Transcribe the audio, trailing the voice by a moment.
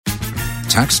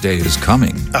Tax day is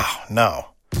coming. Oh, no.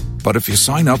 But if you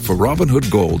sign up for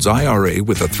Robinhood Gold's IRA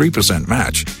with a 3%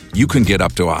 match, you can get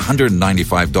up to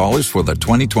 $195 for the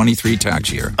 2023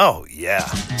 tax year. Oh, yeah.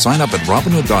 Sign up at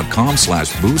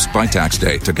Robinhood.com/boost by tax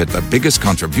day to get the biggest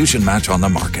contribution match on the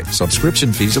market.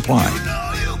 Subscription fees apply.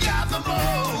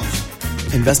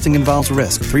 Investing involves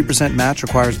risk. 3% match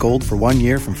requires gold for 1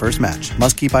 year from first match.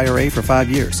 Must keep IRA for 5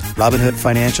 years. Robinhood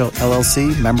Financial,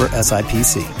 LLC, member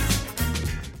SIPC.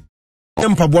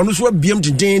 Mpabono so biem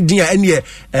dindin dia ene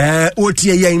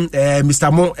otie yen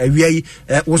Mr. Mo awie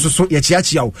wo so ye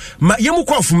chiachia wo ma yemu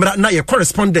kwa ofumra na ye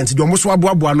correspondent de omo so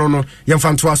aboabo no ye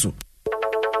mfa nto aso.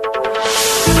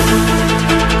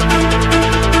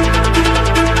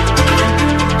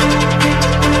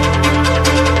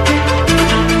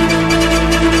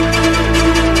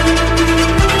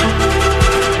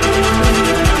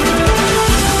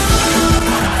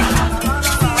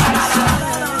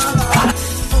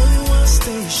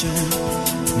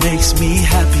 Makes me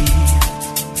happy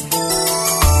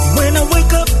when I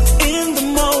wake up in the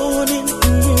morning.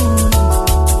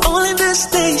 Only this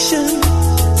station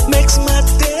makes my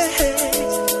day.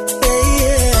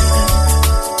 Yeah.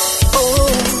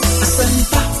 Oh,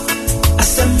 Asempa,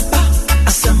 Asempa,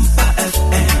 Asempa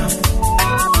FM.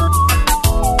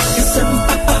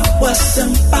 Asempa,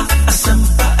 Asempa,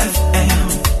 Asempa FM.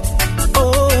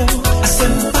 Oh,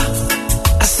 Asempa,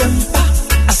 Asempa,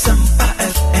 Asempa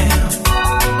FM.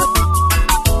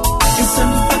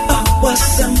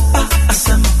 Asempa,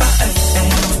 Asempa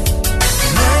FM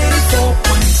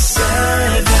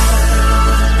 94.7.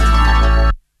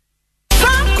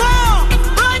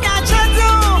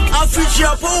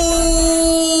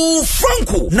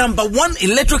 Franco, #1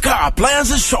 electrical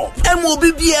appliances shop.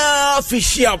 MOBBia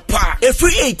official pa.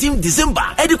 Every 18th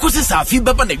December, Edikosi Safi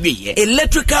Baba na wiye.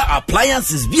 Electrical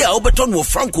appliances bia obeton wo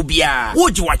Franco bia.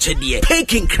 Woji wache die.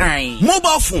 Peking crane.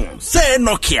 Mobile phones, say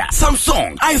Nokia,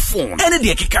 Samsung, iPhone, any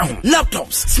de keka ho.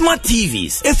 Laptops, smart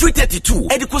TVs, every 32,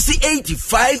 Edikosi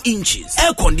 85 inches.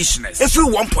 Air conditioners, every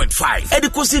 1.5,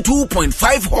 Edikosi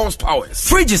 2.5 horsepower.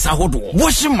 Fridges ahodo,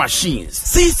 washing machines,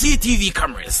 CCTV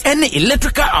cameras, any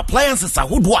electrical appliances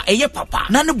ahodo eye papa.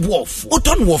 Nane bof.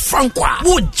 Oton wo Franco.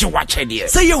 Woji wache die.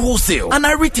 Say your wholesale and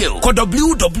I retail. Call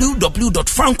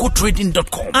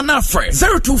www.francotrading.com and our friend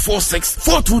 0246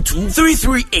 422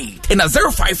 338 and a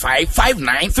 055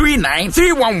 5939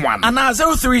 311 and a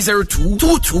 0302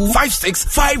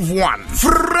 225651.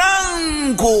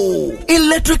 Franco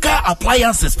electrical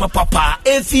appliances papa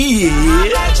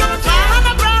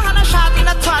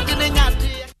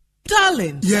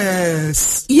Darling.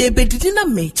 Yes. Ye bedidina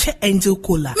meche Angel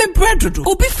Cola. Me bread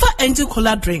obi fa Angel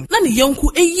Cola drink. Na ni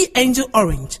yonku eyi Angel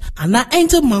Orange. Ana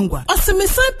Angel Mango. Ose me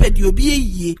san pedi obi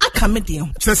eyi. Aka me de ho.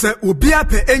 Sese obi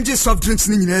ape Angel soft drinks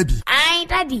ni nyina bi. Ai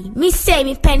daddy, me say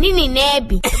me penny ni na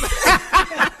bi.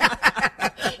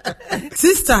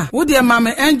 Sister, wo de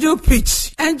mama Angel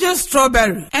Peach, Angel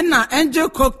Strawberry, and na Angel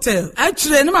Cocktail.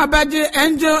 Actually, no mabaje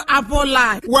Angel Apple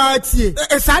Lime. What ye?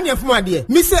 Esanya fuma de.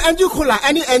 Me say Angel Cola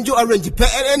any Angel Orange pe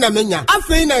na menya.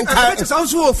 Afei na nka It's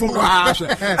also from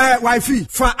wifey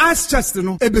for us chest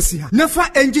no ebesi ha. Never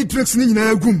Angel drinks ni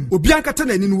nyina agum. Obi ankata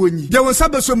na ni no wonyi. De won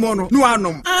sabe so mo no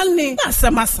anom. Ani, na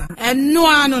samasa. Eno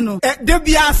ano no. De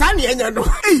bia sa na enya no.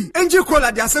 Angel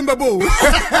Cola de asembabo.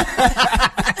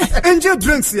 Angel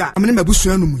drinks ya. Amene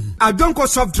mabusu anu mu. Adonko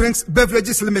Soft Drinks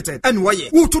Beverages Limited. And waye.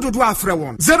 Wo to do afre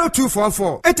won.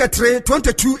 0244 83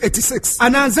 22 86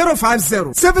 and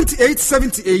 050 78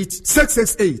 78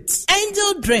 668.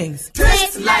 Angel Drinks.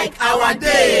 Taste like our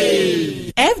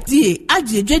day. FDA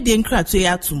ajeje de nkrato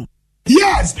yatum.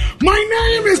 Yes, my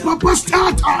name is Papa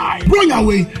Star Time. Bring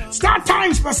away Star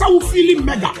Time special feeling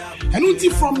mega. And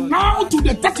until from now to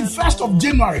the 31st of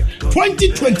January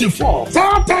 2024,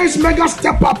 Star Times mega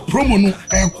step up promo no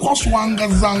cost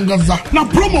wangaza. Now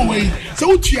promo way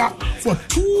so for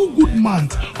 2 good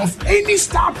months of any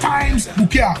Star Times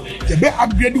bouquet. You better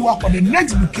upgrade you for the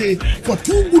next bouquet for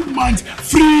 2 good months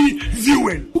free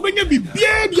viewing. You can be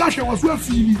baby ashe was well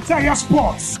feeling. Say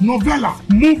sports, novella,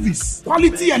 movies,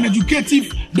 quality and educative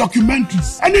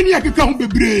documentaries. And then you can be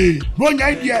brave. One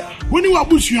idea when you are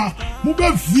bushia,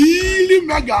 move feeling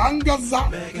mega angaza.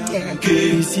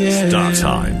 Star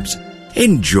Times.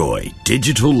 Enjoy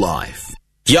digital life.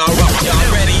 Y'all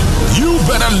ready? You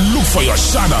better look for your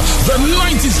shadow. The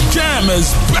 90s jam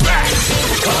is back.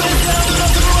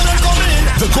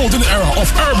 The golden era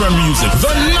of urban music.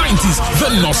 The 90s, the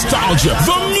nostalgia,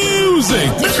 the music.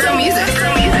 It's real music.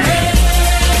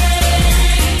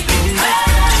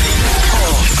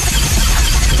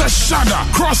 Sashada,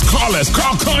 Cross Collars,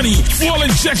 Kalkani, Fuel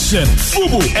Injection,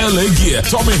 Fubu, LA Gear,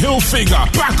 Tommy Hilfiger,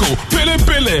 Paco, Pele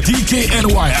Pele,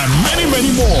 DKNY, and many,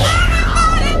 many more.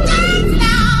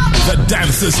 The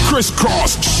dancers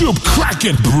crisscross, shoop,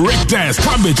 cracking, breakdance,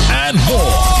 cabbage, and more.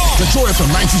 The Joy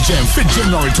FM 90 Jam, 5th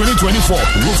January 2024,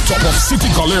 rooftop of City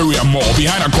Galleria Mall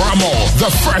behind Accra Mall. The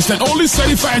first and only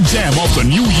certified jam of the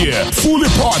new year, fully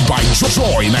powered by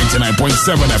Joy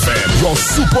 99.7 FM, your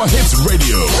super hits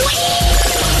radio.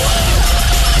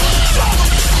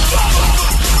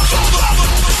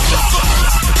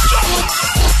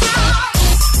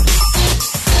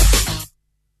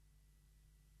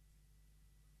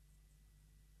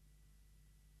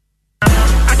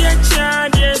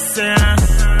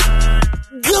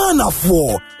 Ghana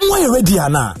for why ready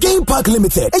ana Game Park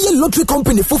Limited a lottery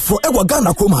company for ewa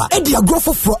Ghana Kroma e dia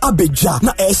growth for Abeja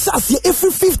na e sase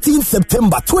every 15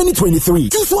 September 2023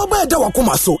 choose waba da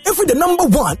wakoma so every the number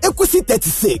 1 equity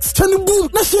 36 tani boom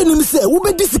na share nim say wo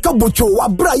be disika bocho wa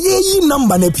bra ye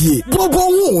number na pie bobo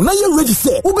hu na ye ready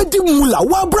say wo be di mula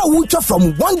wa bra wo twa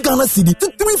from 1 Ghana cedi to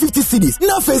 350 cedis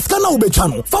na face kana wo be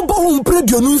channel fa bo hu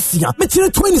predio no nsia me kire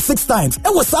 26 times e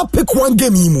was up pick one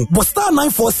game imu but star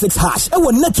 946 hash e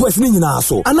was networks ni nyina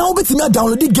so and now betting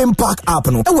download the Game Park app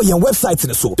no e your website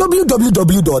ni so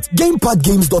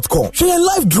www.gameparkgames.com share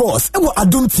live draws e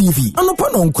Adum TV anopa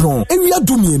no nkron e wi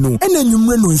adumie no e na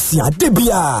nwumre no nsia de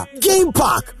bia Game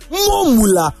Park more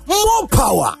mula more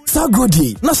power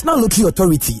Sagrodi National Lottery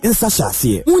Authority in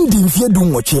Sashase undi mfie du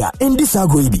nwoche a endi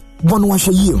Sagrodi bono wa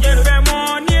hwe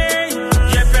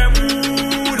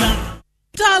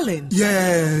Darling.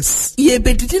 Yes. Ye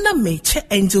bedidina meche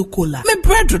Angel Cola. Me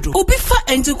bread obi fa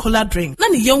Angel Cola drink. Na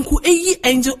ni yonku eyi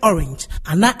Angel Orange.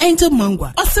 Ana Angel Mango.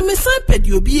 Ose me san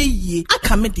pedi obi eyi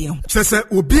aka me de ho. Sese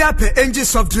obi ape Angel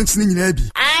soft drinks ni nyina bi.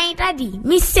 Ai daddy,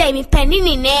 me say me penny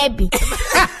ni na bi.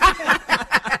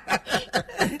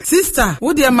 Sister,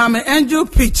 wo de mama Angel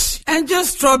Peach, Angel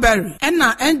Strawberry, and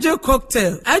na Angel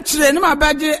Cocktail. Actually, no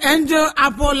matter Angel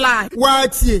Apple Lime.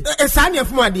 What ye? Esanya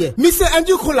from ade. Me say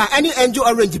Angel Cola, any Angel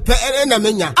Orange, pe na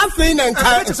menya. Afei na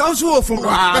nka. It's also from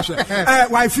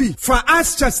wifey. For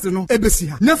us just no ebesi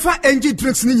ha. Never Angel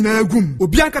drinks ni nyina agum.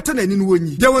 Obi ankata na ni no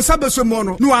wonyi. De won sabeso mo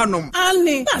no anom.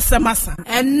 Ani, asamasa.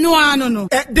 En no ano no.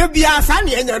 De bia sa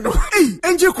na enya no.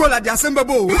 Angel Cola de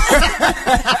asembabo.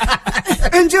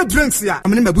 Angel drinks ya.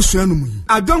 Amene mabusu anu mu.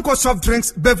 Adonko Soft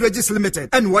Drinks Beverages Limited.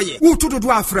 And waye. Wo to do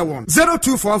afre won.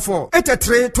 0244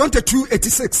 83 22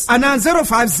 86 and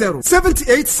 050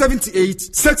 78 78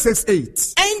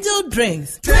 668. Angel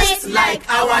Drinks. Taste like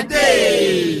our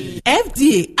day.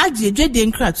 FDA ajeje de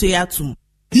nkrato ya tum.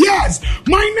 Yes,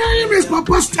 my name is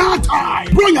Papa Star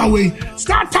Time. Bring away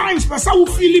Star Time special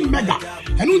feeling mega.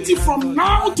 And until from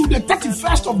now to the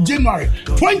 31st of January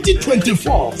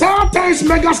 2024, Star Times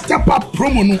mega step up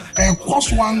promo no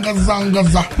cost one gaza.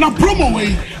 Now promo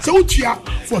way so uchia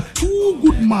for 2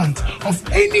 good months of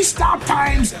any Star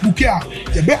Times bouquet.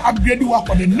 You better upgrade you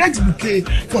for the next bouquet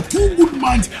for 2 good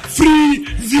months free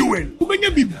viewing.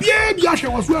 Ubenya be baby ashe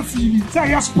was well feeling.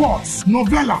 Say sports,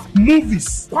 novella,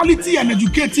 movies, quality and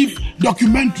education.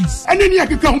 Documentaries and then you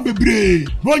can come be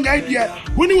one idea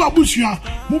when you are bushia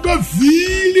move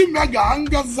feeling mega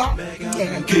angaza.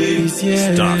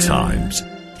 Star Times.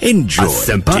 Enjoy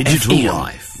Asempa digital FM.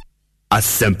 life.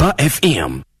 Asempa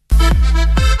FM.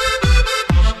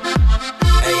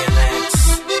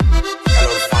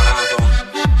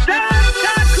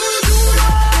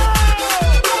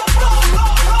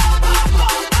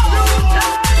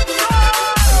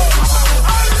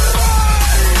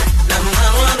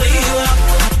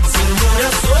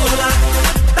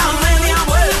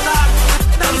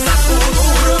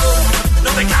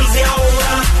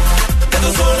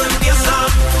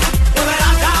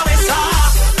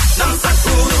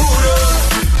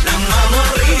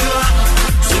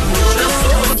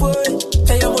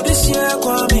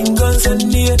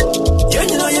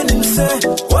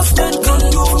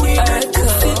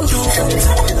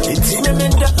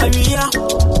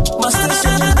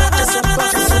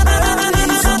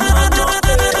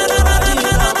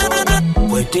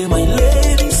 My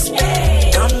ladies,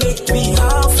 don't make me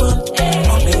have fun.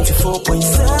 On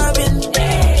 94.7,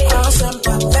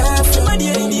 Asempa FM. My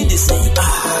dear, need to say,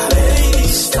 lady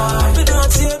star, we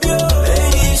don't tip you,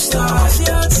 lady star,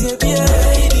 tip you,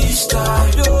 lady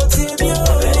star, don't tip you,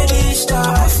 lady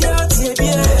star, tip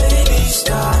you, lady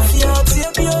star,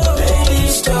 tip you, lady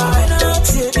star, not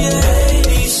tip you,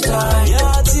 lady star,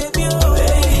 tip you,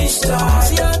 lady star,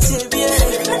 tip you.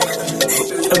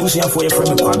 For your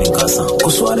friend Kwame Kasa,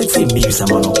 Kuswale team, Bibi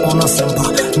Samano, on Asempa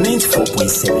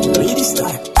 94.7, ladies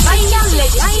time.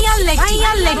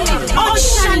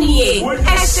 Oceanie,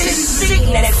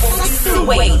 SS6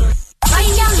 way.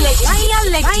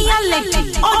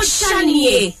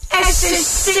 Oceanie,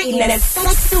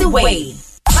 SS6 way.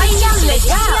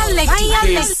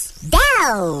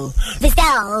 Down, this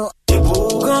down.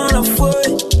 Gonna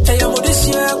fight. Hey, I'm this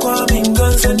year, Kwame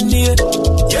guns and need.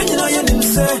 You know your name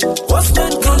say, what's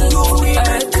that can do?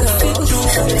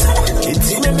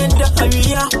 It's in the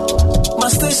area. My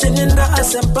station in the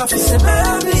Asempa,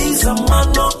 baby, some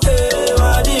man not there.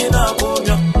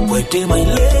 Where they my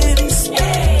ladies?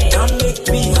 Don't make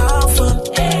me have fun.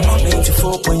 On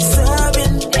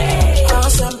 94.7.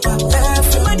 Asempa,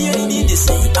 everybody I need to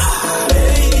say,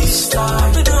 lady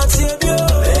star. We don't see you,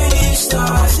 lady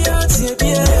star.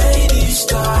 Lady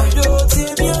star, don't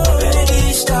tell me,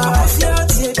 lady star. Lady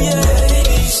star,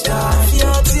 lady star.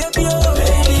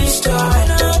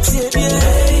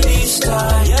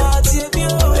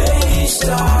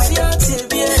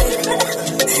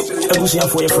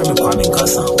 For your friend Kwame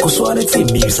Nkasa, Kuswale team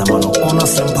Big Samano on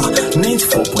Asempa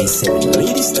 94.7.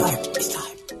 Ladies time.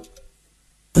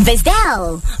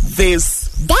 Vesdal.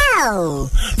 Vesdal.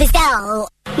 Vesdal.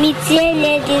 Meeting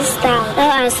Ladies Star.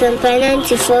 Asempa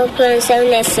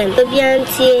 94.7 FM.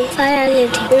 Obianti, Fire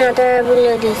Lady, Nadarabu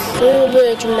Ladies,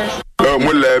 Mubejuma.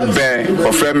 Mule ben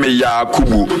ofreme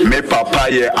Yakubu me papa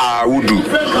ye Audu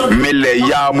mele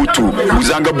ya mutu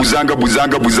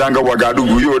buzanga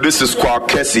wagadugu. Yo, this is Kwa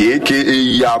Kesi aka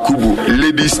Yakubu.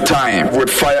 Ladies time with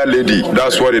Fire Lady.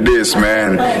 That's what it is,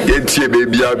 man. Yentie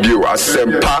baby abio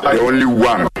Asempa, the only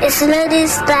one. It's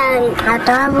Ladies time at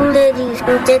Abu Ladies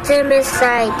entertainment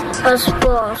side of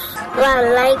sports. Well, I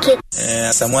like it.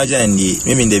 Samuaja and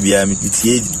mimi ndebia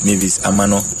mitie Mavis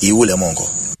Amano iwule mongo.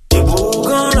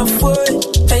 Gonna fight.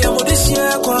 Hey, I'm this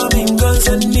year, Kwame guns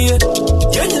and need.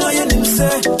 You know your name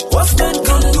say, what's that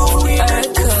can do?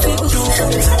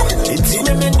 It's in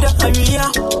the area.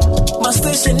 My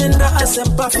station in the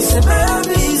Asempa,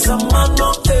 baby, some man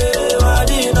not there.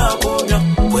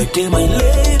 Where they my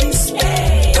ladies?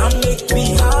 Don't make me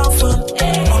have fun.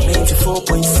 On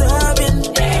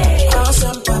 94.7.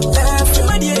 Asempa,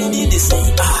 everybody I need to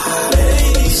say,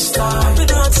 lady star. We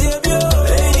don't see you,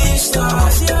 lady star.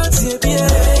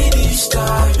 Lady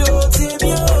star, don't tell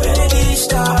me, lady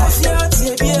star.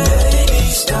 Lady star,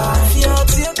 lady star.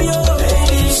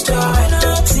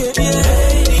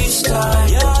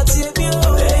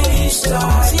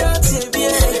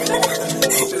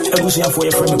 For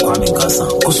your friend Kwame Nkasa,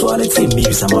 Kuswale team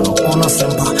Big Samano on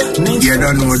Asempa. Yeah, I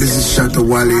don't know. This is Shatta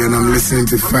Wale, and I'm listening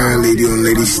to Fire Lady on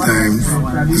Ladies Time.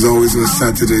 It's always on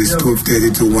Saturdays,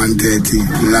 12:30 to 1:30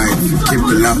 live. Keep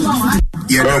it loud.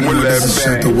 Yeah, I don't know. This is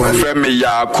Shatta Wale. Ofreme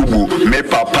Yakubu me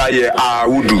papa ye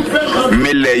Audu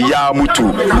mele ya mutu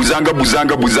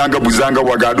buzanga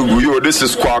wagadugu. Yo, this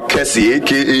is Kwa Kesi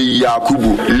aka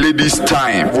Yakubu. Ladies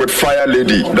time with Fire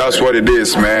Lady. That's what it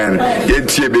is, man.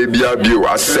 Yentie baby abio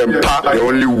Asempa, the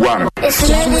only one. Get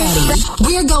ready.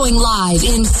 We're going live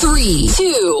in 3,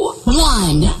 2,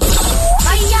 1.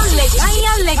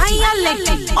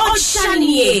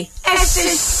 Oceanie,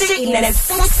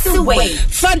 SS6 way.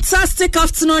 Fantastic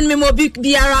afternoon, me mobi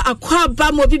biara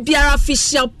akwaba mobi biara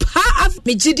official pa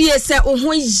me gidie se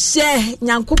ohun ye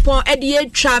nyankopon e de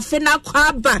atwa fe na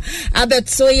akwaba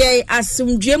abeto ye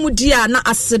asumdwe mu dia na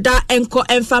aseda enko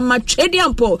emfa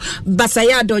matwediampo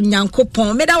basaya do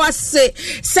nyankopon me da wase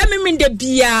se meminde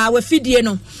bia wafidie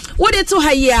no what it to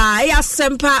haya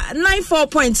Asempa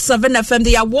 94.7 FM,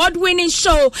 the award-winning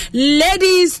show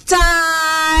Ladies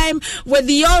Time with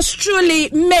yours truly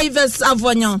Mavis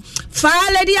Avognon.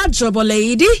 Fire Lady, a job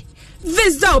lady.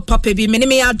 Visdal Papa be many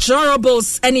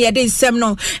adorables any a day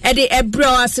semno Eddie Ebro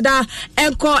Asida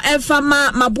Enko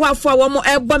Enfama Mabuafo one more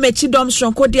Ebba Mechidom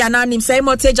Shonko Diananim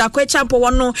Saimoteja Kwechampo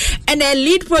one and a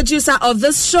lead producer of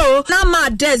this show Nama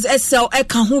Des SL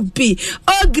Ekahu B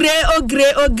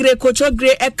Ogre Coach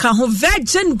Ogre Ekahu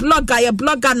Virgin blogger your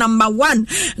blogger number 1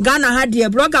 Ghana had your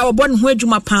blogger or born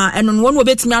Huejumapa and on one will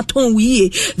bet me at home we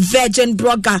Virgin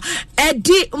blogger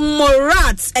Eddie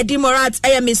Morat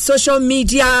I am a social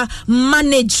media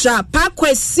manager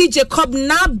Pakwe C Jacob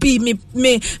Nabi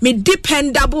me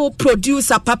dependable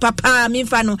producer papa me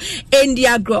fano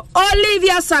India Grow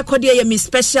Olivia Sarkodie me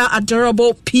special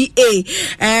adorable PA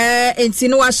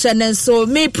intino Shannon so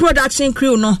me production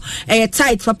crew no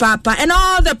tight papa and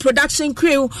all the production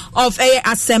crew of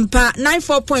Asempa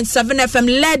 94.7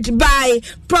 FM led by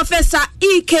Professor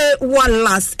EK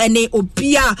Wallace ene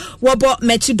obia wobo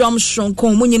mechidom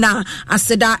shonko munyina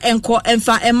aseda enko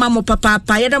emfa emamo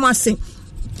papa yedamase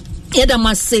Yeda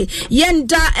mase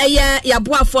yenda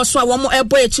yaboafo so a wo mo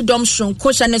ebo etudom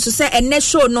shronko hye ne so se ene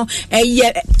show no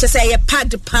to say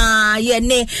pad pa ye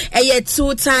ne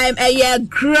 2-time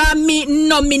Grammy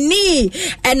nominee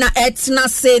and etna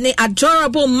say ne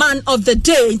adorable man of the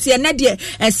day nti ene de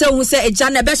se hu se eja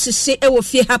na be hyehye e wo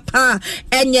fie ha pa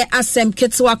enye asem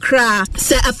ketwa kra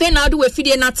se afa na do we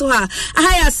fidie na to ha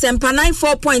ahaya Asempa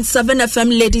 94.7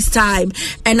 FM ladies time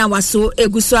and our so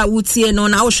eguso a wutie no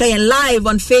na wo hwe live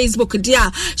on Facebook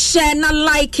dia share na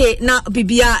like it na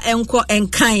bibia enko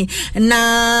enkan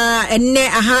na enne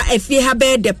aha efie ha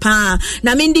be de pa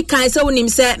na mindi kan se wonim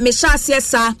se me sha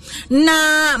asiesa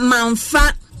na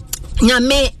manfa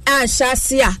nyame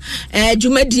ashasia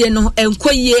dwumadie no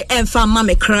enkoye emfa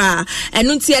mamekra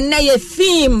enu ntie na ye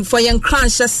theme for yen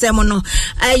crunch asem no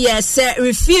yes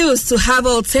refuse to have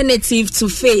alternative to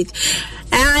faith.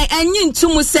 Enyin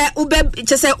tumu se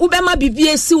ube ma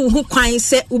bibie si hu kwan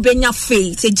se ubenya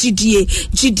faith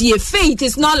gidie faith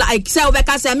is not like say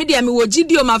ubeka say me dia me wo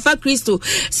gidie o ma fa Kristo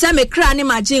se me kra ne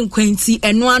ma je nkwanti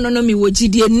eno ano no me wo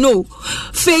gidie. No,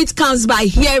 faith comes by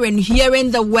hearing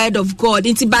the word of God.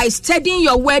 It's by studying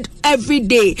your word every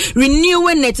day,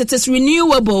 renewing it. It is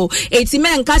renewable. It's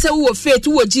men ka se wo faith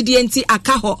wo gidie nti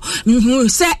aka ho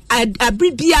say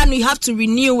abribia no you have to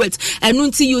renew it, and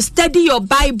until you study your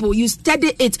Bible, you study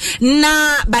it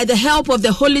na by the help of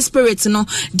the Holy Spirit no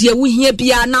dear we hear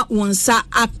bia na wonsa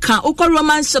aka.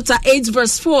 Romans chapter 8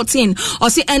 verse 14 or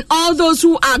say and all those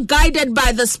who are guided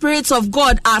by the Spirit of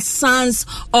God are sons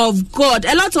of God.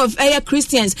 A lot of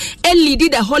Christians lead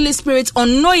the Holy Spirit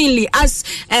unknowingly as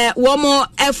womo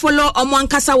follow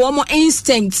omonkasa womo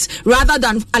instincts rather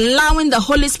than allowing the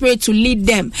Holy Spirit to lead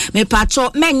them. Me pacho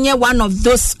menye one of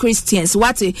those Christians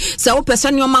what say o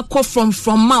person you ma call from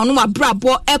ma no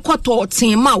abrabo ekoto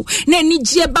timau na ni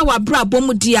gie ba wa brabo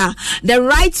mu dia. The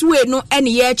right way no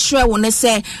any ye try won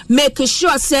say make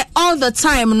sure say all the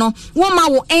time no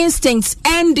woman will instincts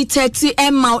and detect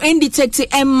emma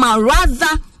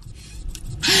rather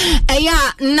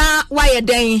na why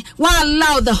then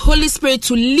allow the Holy Spirit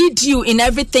to lead you in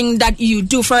everything that you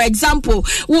do. For example,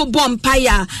 wo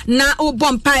bompire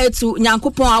to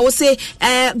nyankopon I will say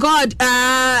God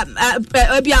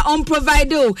bia on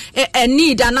provide a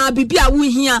need and bibia wo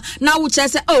hia na wo che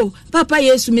say oh papa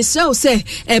yesu me say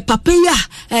papa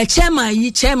ya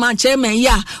chairman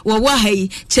ya wo hai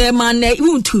chairman na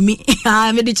untumi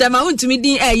me di chairman untumi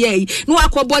din no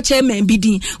akobo chairman bi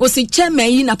din o si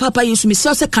chairman yi na papa yesu me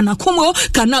say kanakumo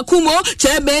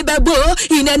chebe bebo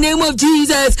in the name of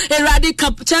Jesus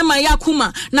eradicate chairman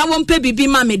yakuma na wonpe bibi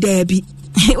ma me debi.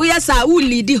 We are sa who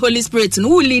lead the Holy Spirit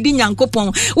who lead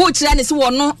nyankopon wo kire ne se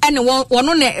wono ene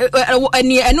wono ne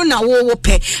eno na wo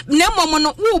pe na momo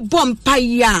no wo bompa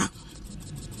ya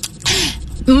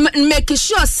make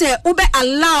sure say ube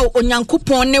allow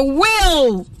onyankopon ne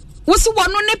will wosi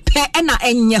wono ne pe na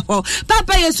enye ho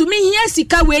papa yesu mi hia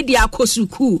sika we di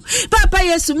akosuku papa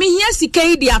yesu mi hia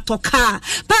sika di atoka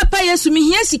papa yesu mi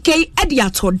hia sika di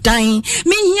atodan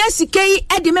mi hia sika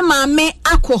di me maame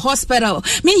akọ hospital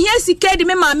mi hia sika di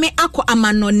me maame akọ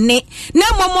amanone na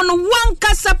momo no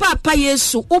wankasa papa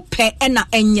yesu ope na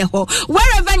enye ho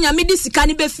wherever nyame di sika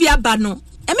ne be fia ba no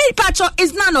emi pacho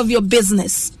is none of your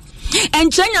business.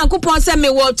 And Nyankopon say me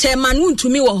wo chairman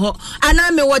untumi wo ho ana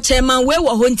me wo chairman we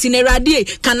wo ho ntine radie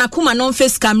kanakuma non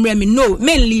face camera me no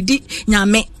men leadi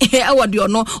nyame e wo de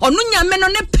ono nyame no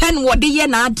ne pen wo de ye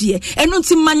na ade enu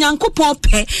nti Nyankopon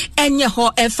pe enye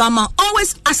ho efama.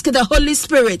 Always ask the Holy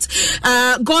Spirit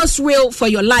God's will for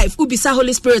your life. Ubisa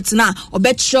Holy Spirit na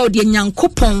obet show de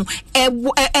Nyankopon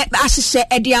ahihye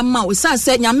e de ama wo san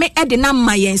say nyame e de na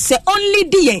ma yen say only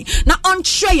de yen na on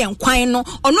hwe yen kwan no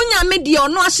ono nyame de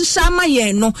ono ahihye ama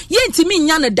yen no yentimi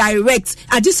nya no direct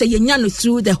ade say yen nya no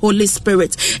through the Holy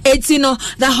Spirit. It's the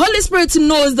Holy Spirit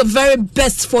knows the very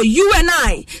best for you and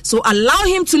I, so allow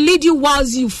him to lead you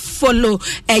whilst you follow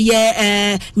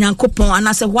Nyankopon. And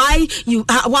I say why you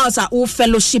whilst are all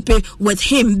fellowship with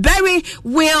him, bury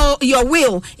your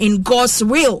will in God's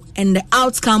will, and the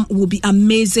outcome will be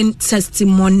amazing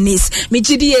testimonies.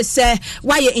 Mijidi say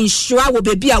why you ensure will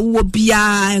be a wo bia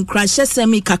and crash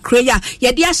semi kakreya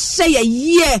ye dia say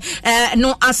ye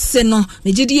no aseno.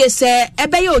 Mijidi say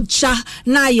ebe yo cha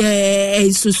na ye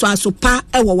susu asopa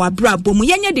ewo wabrabo mu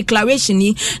yenye declaration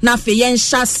ni na fe yen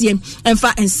hyase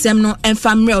emfa ensem no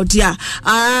emfa mrel dia.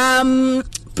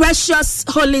 Precious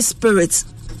Holy Spirit,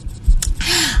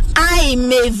 I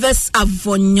may this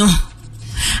avonyo.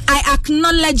 I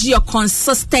acknowledge your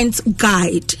consistent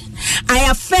guide. I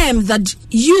affirm that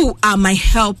you are my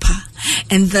helper,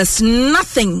 and there's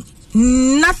nothing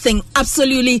nothing,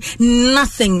 absolutely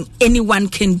nothing anyone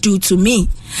can do to me.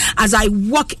 As I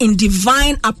walk in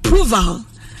divine approval,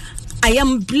 I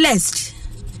am blessed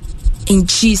in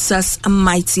Jesus'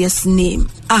 mightiest name.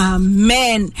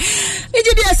 Amen.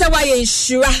 Ejidi say why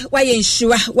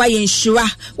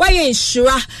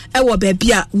ensure ewo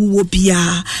bebia wo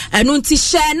bia enu nti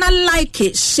share na like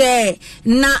it, share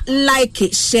na like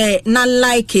it, share na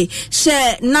like it,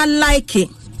 share na like it.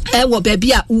 Ewo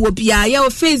bebia wo bia your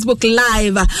Facebook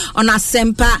live on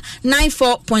Asempa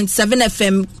 94.7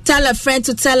 FM. Tell a friend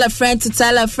to tell a friend to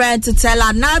tell a friend to tell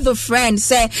another friend.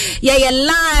 Say yeah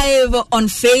live on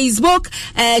Facebook.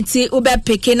 Ti ube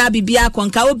pekena bibia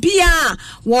kwanka obia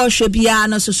wo hwebia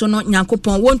no soso no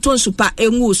Nyankopon wonton supa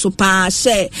enwu supa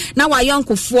share na wa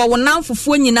yonkofo wo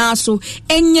nanfofo nyina so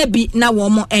enye bi na wo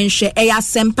mo enhwe eya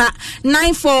Asempa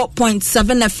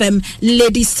 94.7 FM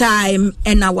ladies time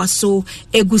ena waso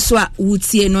eguswa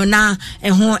wutie no na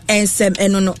eho ensem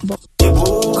eno no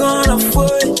gonna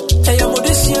fight hey I'm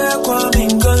this year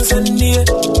coming guns and near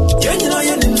you know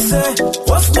you didn't say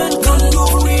what man can do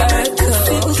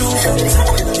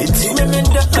it's me in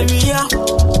the area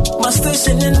my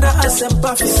station in the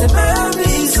Asempa say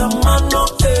baby some man no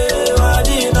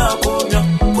wadina konya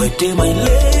where my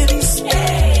ladies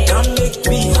don't make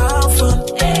me have fun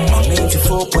on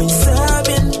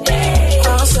 94.7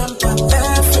 Asempa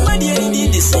everybody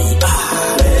need to say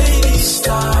ladies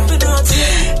stop it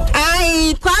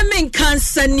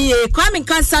Kwame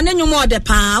Kansa ne nyumo de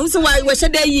pa so why we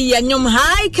should yi nyum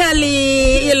hi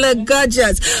Kelly you look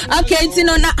gorgeous okay it's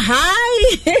no na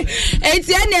hi it's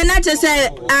any na just say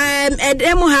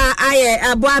edemu ha aye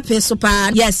aboape so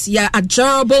pa yes you're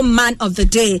adorable man of the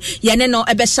day ye ne no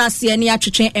ebehase ne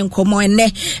atwetwe enkomo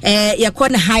ene ye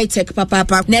kon high tech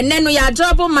papa ne no you're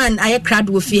adorable man aye crowd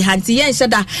wo fi hanti ye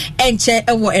nsheda enche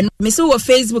ewo eno me so wo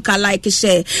Facebook I like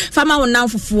share fama wo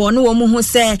nanfofo no wo mu ho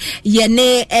say ye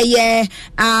ne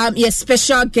your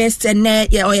special guest and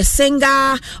or a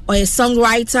singer or a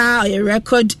songwriter or a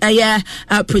record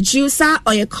producer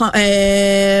or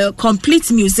a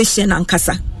complete musician and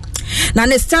kasa. Now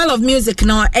the style of music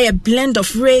now a blend of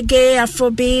reggae,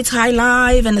 Afrobeat, high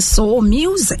life and soul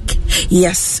music.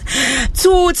 Yes.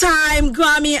 2-time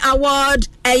Grammy Award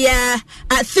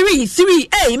three.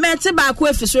 Hey, man, tobacco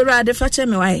if it's rather fetch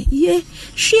me why. Yeah,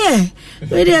 share.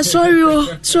 Really sorry,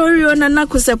 nana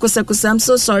kusa. I'm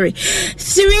so sorry.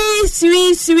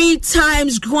 3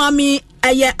 times Grammy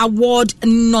award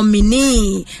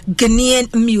nominee,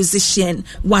 Ghanaian musician,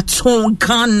 Waton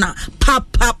Ghana, papa.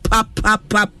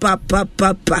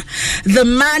 The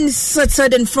man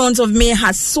seated in front of me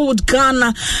has sold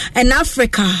Ghana and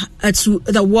Africa to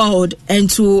the world, and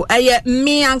to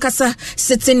me ankasa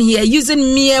sitting here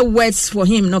using mere words for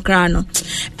him, no crano.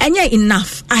 And yeah,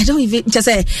 enough. I don't even just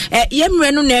say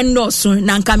yemreno no so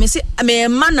nanka me say me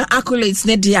man accolades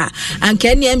ne dia and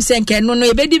can yem say can no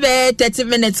e be 30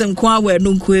 minutes nkwa we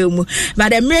no nkwemu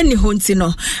but I'm really hunting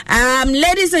no.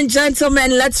 Ladies and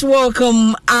gentlemen, let's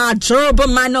welcome our adorable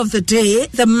man of the day,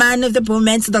 the man of the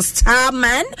moment, the star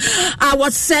man,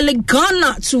 was selling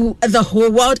Ghana to the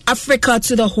whole world, Africa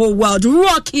to the whole world,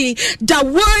 Rocky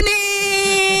Dawuni.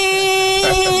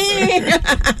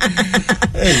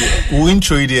 Hey, we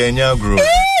intro the enya grow.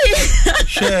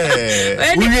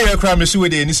 Share. We hear crime so we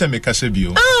dey any say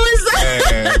kasebio. Oh, is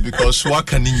that? Because what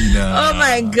can you Oh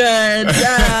my God.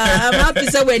 I'm happy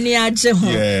so when you are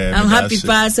ho. I'm happy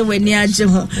pass when you are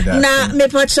ho. Na me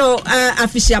pacho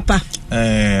afisiapa.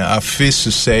 I face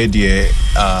to say the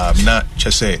na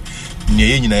chese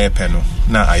nye nyina ye pe no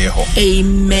na aye ho.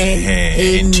 Amen.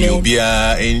 Enti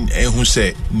obia who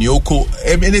say nyoko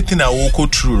anything I will go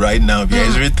through right now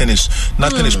because everything is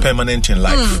nothing is permanent in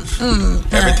life.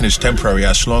 Everything is temporary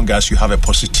as long as you have a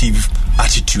positive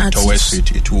attitude towards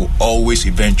it. It will always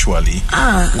eventually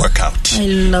work out. I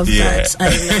love that. I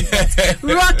love that.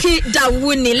 Rocky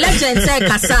Dawuni, legend say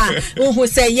kasa who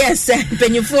say yes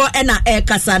penyufo ena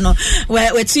kasa no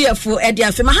we cheerful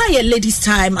edia fema high ladies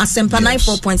time Asempa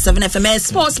 94.7 FM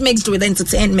sports mixed with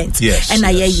entertainment. Yes. And na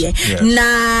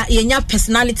yenya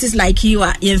personalities like you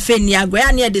are yemfeni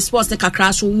agwa na the sports ne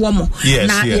kakra so womo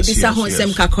na yebisa ho sem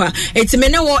kakra eti me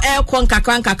ne wo aircon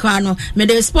kakra no me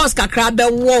the sports kakra be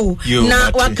wo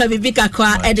na waka bibi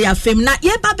kakra e de afem na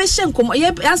ye ba be hyenkomo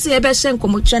ye ase ye be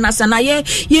hyenkomo twena sana ye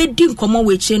di nkomo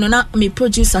we chi no na me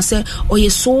producer say oye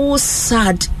so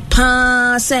sad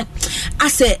pa say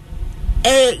ase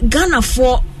Ghana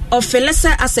for of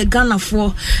lesser as a Ghana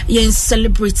for yen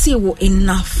celebrity wo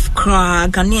enough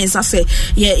Ghanaians I say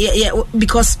yeah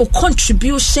because of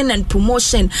contribution and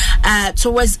promotion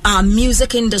towards our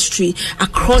music industry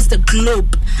across the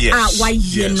globe. Yes.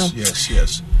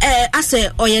 I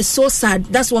said, oh, yeah, so sad.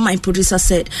 That's what my producer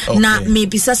said. Okay. Now,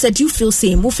 maybe I said, do you feel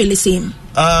same? Who feel the same?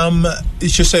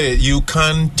 It's just say you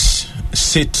can't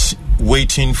sit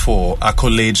waiting for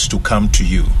accolades to come to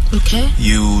you. Okay.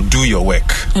 You do your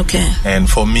work. Okay. And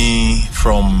for me,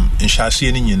 from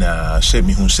Inshasi Nina said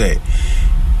me who say,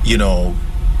 you know,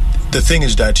 the thing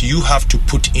is that you have to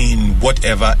put in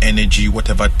whatever energy,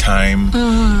 whatever time,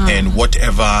 and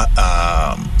whatever,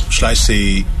 shall I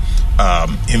say,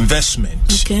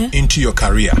 investment into your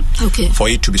career for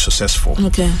it to be successful.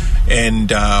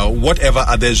 And whatever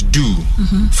others do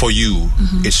for you,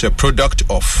 it's a product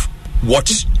of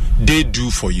what they do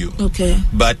for you.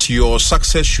 But your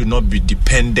success should not be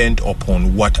dependent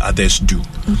upon what others do.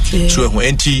 So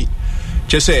when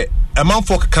just say, amount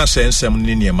for cancer and some,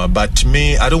 but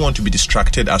me, I don't want to be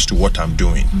distracted as to what I'm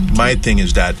doing. My thing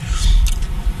is that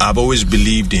I've always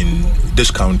believed in this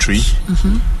country.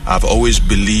 I've always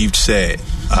believed, say,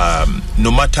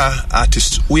 no matter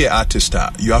artists, we are artists,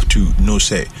 you have to know,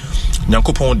 say,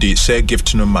 Nyankopon de say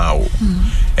gift no mao.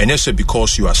 And yes,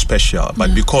 because you are special,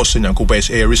 but because Nyankopon is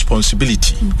a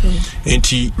responsibility.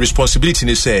 And responsibility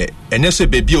is say, and yes,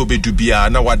 baby obedu bia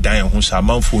na wa dan ho sa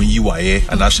manfo yi waye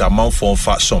and as a manfo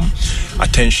fa some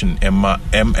attention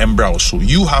embra. So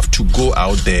you have to go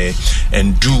out there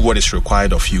and do what is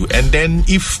required of you. And then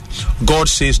if God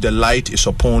says the light is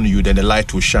upon you, then the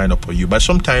light will shine upon you. But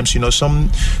sometimes, you know, some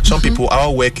people,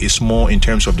 our work is more in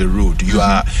terms of the road. You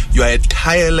are a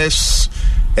tireless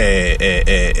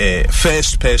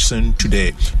first person to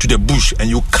the bush, and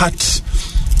you cut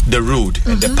the road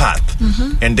and the path,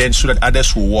 and then so that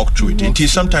others will walk through it. Until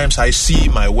sometimes I see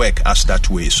my work as that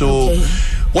way. So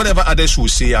whatever others will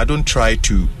say, I don't try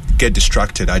to get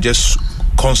distracted. I just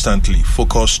constantly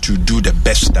focus to do the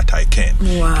best that I can.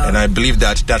 Wow. And I believe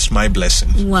that that's my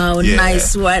blessing. Wow,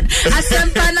 nice one.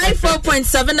 Asempa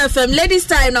 94.7 FM. Ladies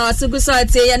time now, so good so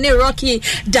Rocky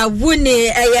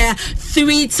Dawuni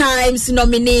 3 times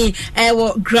nominee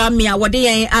Grammy award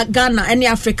Ghana and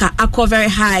Africa are very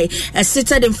high.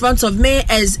 Seated in front of me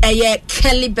is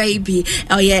Kelly Baby.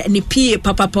 Ni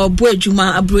Papa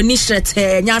Buejuma Brunishret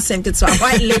Nyasem Kitwa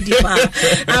white lady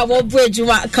our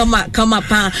Buejuma come up.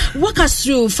 Walk us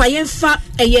through Fayenfa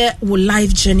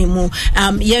live journey mo.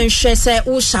 Yen share say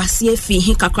o shase fi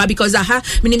hin kakra because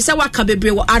minim say waka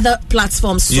bebre wo other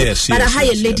platforms. So but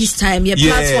a ladies time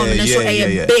platform so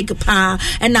big pa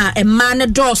and a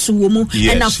man doors wo mu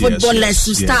and a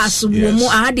footballers stars wo mu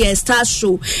the star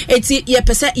show. Eti ye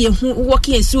pese ye hu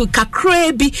working through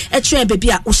kakra bi etwe baby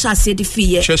a o shase de fi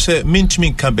ye. Say mint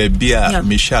ka baby a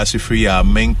me shase free a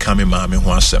men come ma me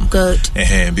ho asem. Good.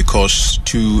 Because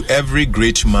to every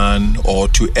great man or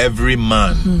to every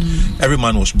man, every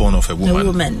man was born of a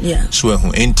woman. So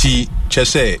enti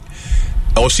chese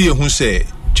I see who say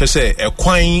chese a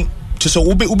kwine chese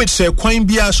ube say kwine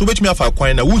bia so betimi afa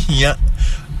kwine na wo hia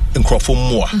nkrofo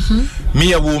mo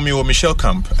me wo Michelle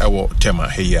Camp ewo tema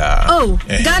heya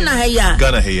Ghana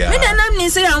heya me da nam ni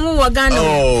say anwo wo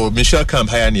Ghana Michelle Camp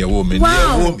heya ne wo me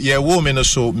wo me no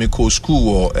so me ko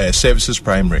school or services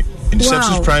primary in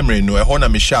services primary no e ho na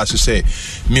me sha say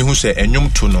me hu say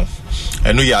enwom to no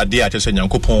eno ya ade a chese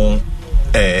nyankopon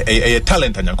a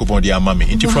talent and Nyankopon de ama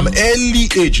me into from early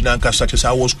age na nkasa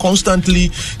I was constantly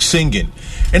singing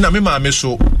and me mama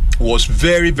so was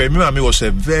very me mama was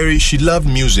she loved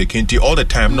music into all the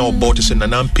time now bought us in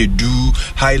Nanampedu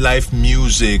high life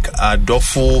music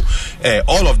adofo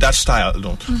all of that style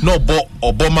no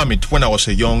obama me when I was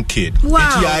a young kid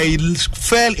I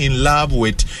fell in love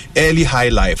with early high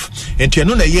life into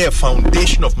no year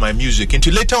foundation of my music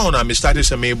until later on I started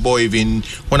as a boy even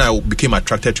when I became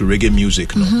attracted to reggae music.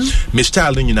 Mr.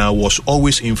 Alunina was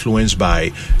always influenced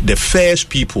by the first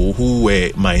people who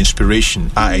were my inspiration.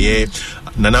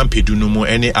 Nanampedu Numo,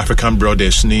 any African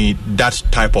brothers need that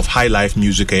type of high life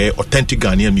music, authentic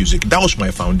Ghanaian music. That was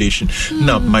my foundation.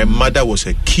 Now, my mother was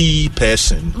a key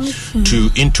person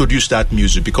to introduce that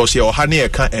music because we are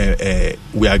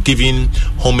giving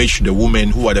homage to the women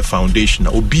who are the foundation.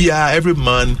 Obia, every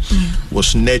man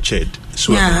was nurtured.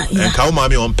 So and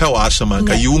Kaumami on Pel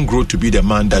Asamanka, you won't grow to be the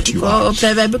man that you are.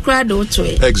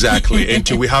 Exactly. And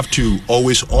we have to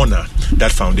always honor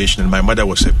that foundation. And my mother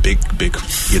was a big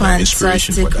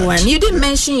inspiration for that. One. You didn't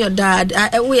mention your dad. My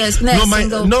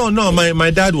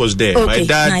dad was there. Okay,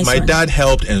 my dad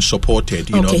helped and supported,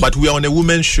 you know, but we are on a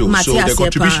women's show. So the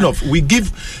contribution we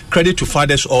give credit to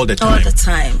fathers all the time.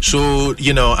 So,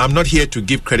 you know, I'm not here to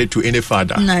give credit to any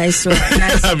father. Nice one.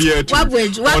 I'm here to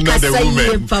honor the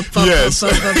women. Yes.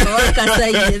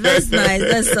 That's nice.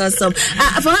 That's awesome.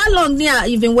 For how long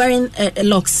you've been wearing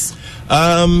locks?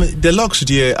 The locks,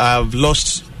 dear, I've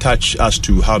lost touch as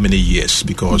to how many years,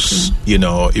 because you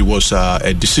know, it was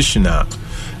a decision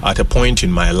at a point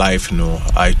in my life. You know,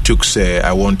 I took, say,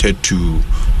 I wanted to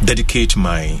dedicate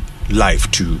my life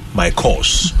to my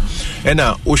cause. And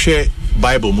Oshe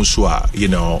Bible Musua, you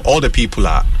know, all the people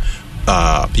are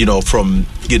you know, from,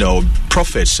 you know,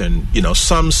 prophets and, you know,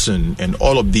 Samson and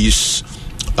all of these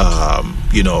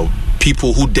you know,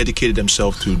 people who dedicated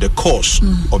themselves to the cause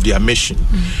of their mission.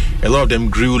 A lot of them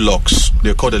grew locks.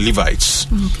 They're called the Levites.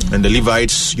 And the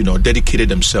Levites, you know, dedicated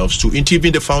themselves to,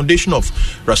 even the foundation of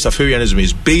Rastafarianism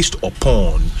is based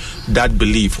upon that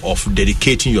belief of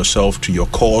dedicating yourself to your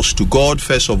cause, to God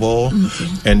first of all,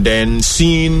 and then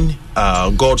seeing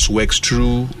God's works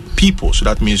through people. So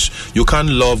that means you can't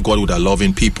love God without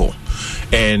loving people.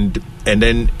 And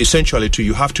then essentially too,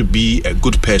 you have to be a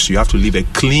good person. You have to live a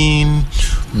clean,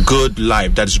 good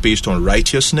life that is based on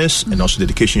righteousness and also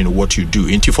dedication in what you do.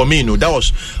 And for me, you know, that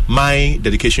was my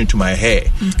dedication to my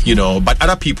hair, you know, but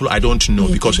other people I don't know,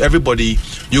 because everybody,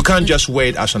 you can't just wear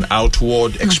it as an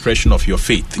outward expression of your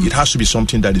faith. It has to be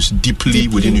something that is deeply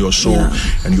within your soul,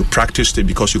 and you practiced it,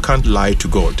 because you can't lie to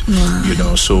God, you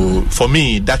know. So for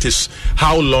me, that is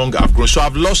how long I've grown. So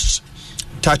I've lost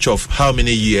touch of how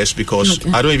many years, because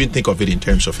I don't even think of it in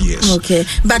terms of years.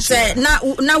 But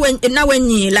now when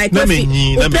you like parents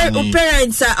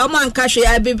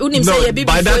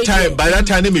by that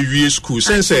time they may school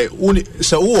since say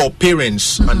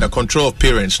parents under control of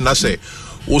parents, and I say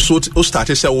also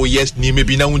started say, oh yes,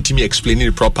 maybe now want me explaining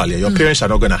it properly. Your parents are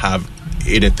not going to have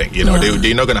anything, you know.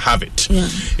 They're not going to have it.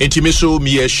 And so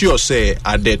me sure say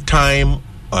at the time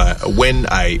when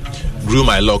I grew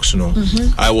my locks, you know,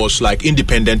 I was like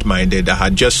independent minded. I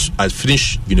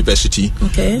finished university.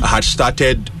 I had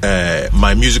started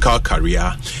my musical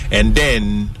career, and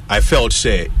then I felt,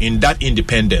 say, in that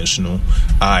independence, you know,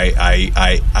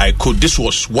 I could. This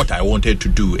was what I wanted to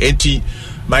do. And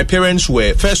my parents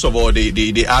were, first of all,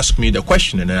 they asked me the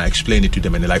question, and then I explained it to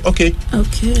them, and they're like, okay,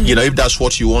 you know, if that's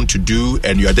what you want to do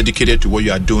and you are dedicated to what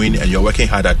you are doing and you're working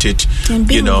hard at it,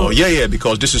 you know,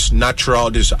 because this is natural,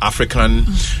 this is African,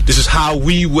 this is how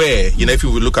we were. You know, if you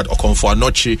look at Okonfo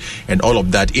Anochi and all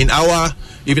of that, even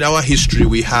our history,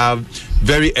 we have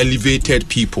very elevated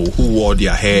people who wore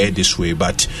their hair this way,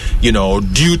 but, you know,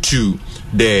 due to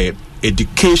the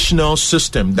educational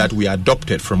system that we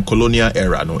adopted from colonial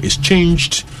era, no, it's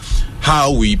changed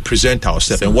how we present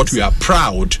ourselves and what we are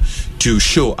proud to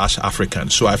show as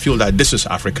Africans. So I feel that this is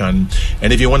African,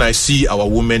 and even when I see our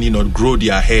women, you know, grow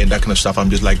their hair and that kind of stuff,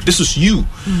 I'm just like, this is you,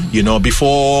 you know.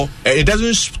 Before, it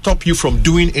doesn't stop you from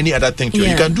doing any other thing.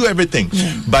 You can do everything,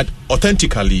 but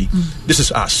authentically, this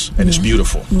is us, and it's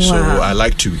beautiful. So I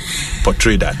like to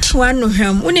portray that.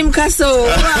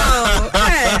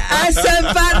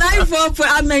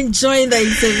 I'm enjoying the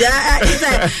interview.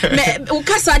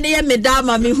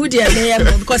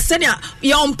 Because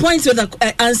you're on point with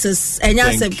the answers. And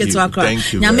thank you.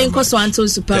 Thank you.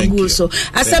 Super good. So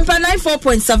Asempa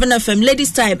 94.7 FM,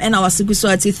 Ladies Time, and our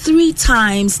Sigusuati 3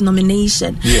 times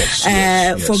nomination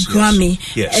for Grammy.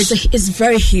 It's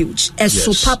very huge.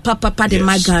 So Papa de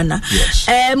Magana.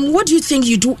 What do you think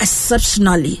you do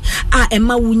exceptionally?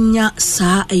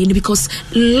 Because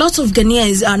lots of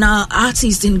Ghanaians are now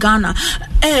artists in Ghana.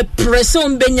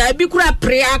 Preson Benya Bikura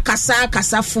Prea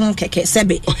Kasa Fun Keke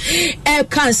Sebe.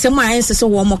 Can someone so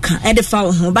womoka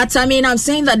edifa. But I mean, I'm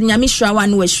saying that Nyamishra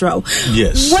one way shrow.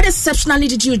 What exceptionally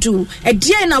did you do? A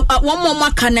dear now one more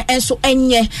makana and so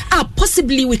enye.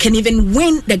 Possibly we can even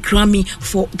win the Grammy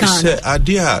for Ghana.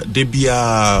 Adia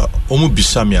debia omu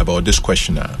bisami about this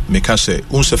question. Meka say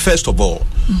unse first of all,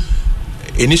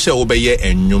 inise obeye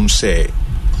enyum say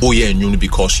oye enyum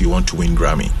because you want to win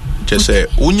Grammy. Just say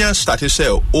unya started say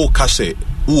kase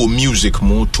music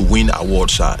more to win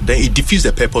awards, then it defeats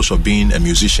the purpose of being a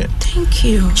musician. Thank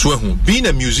you. So being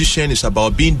a musician is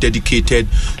about being dedicated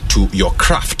to your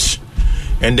craft,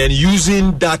 and then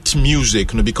using that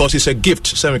music, you know, because it's a gift.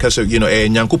 So you know,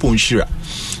 nyankopo nshira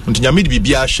nti nyame de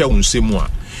bibia hye unsemu a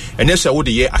ene se wo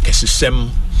de ye akesesem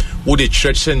wo de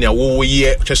church and wo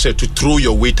ye just to throw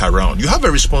your weight around. You have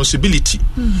a responsibility.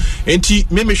 Enti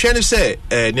me hwene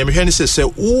say say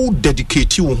wo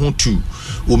dedicate wo ho to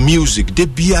music.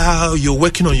 You're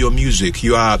working on your music.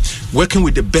 You are working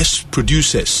with the best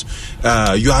producers.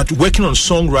 You are working on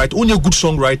songwriting. Only a good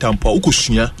songwriter and pa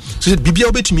ukosua. So bibia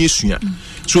obetimi esua.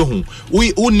 So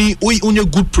we only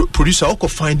good producer. We can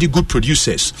find the good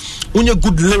producers. Only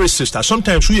good lyricists.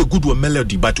 Sometimes we a good with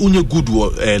melody, but only good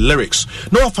with lyrics.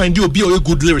 Now I find you be a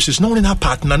good lyricist. No in our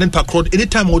partner and then per crowd.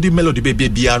 Anytime all the melody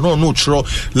baby are no true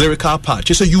lyrical part.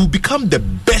 So you become the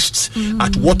best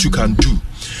at what you can do.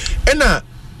 And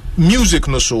music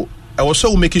no so I was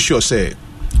so making sure say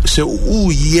so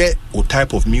ye o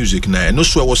type of music na no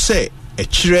so wo say e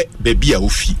kire baby a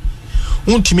ofi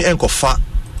untimi enkofa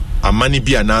amani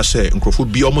bi anase nkrofo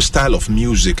bi almost style of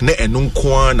music na eno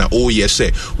nko na yes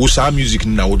wo sa music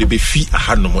na wo de be fi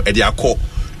ahanom e de akọ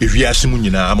ewiase mu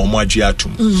nyina amamo agye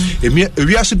atum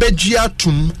ewiase be gye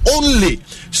atum only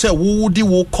say wo di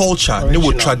wo culture ne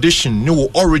wo tradition ne wo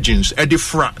origins e de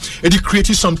fra e de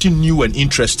create something new and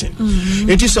interesting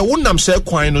it is a wonam say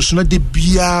kwan no so na de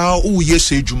bia o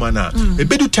yes ejuma na e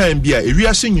bedu time bia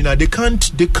ewiase nyina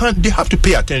they have to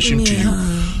pay attention to you,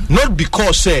 not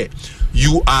because say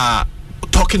you are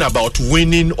talking about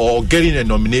winning or getting a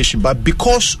nomination, but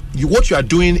because what you are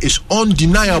doing is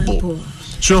undeniable.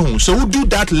 So we do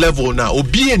that level now.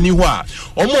 Obi anywhere.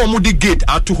 Omo the gate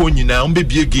atu ho nyina, ombe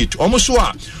bie gate. Omo so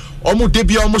a omo de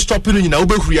bia omo stop no nyina,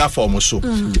 obe hurria for omo so.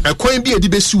 Ekwan bia de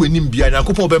besi wanim bia,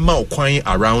 Nyankopon be ma okwan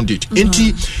around it.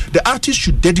 Enti the artists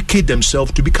should dedicate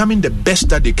themselves to becoming the best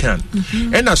that they can.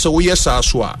 And as we yes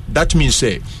aswa, that means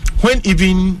say when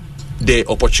even the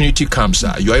opportunity comes,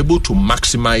 you're able to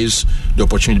maximize the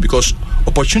opportunity, because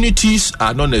opportunities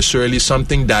are not necessarily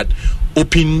something that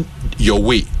open your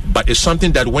way, but it's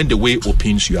something that when the way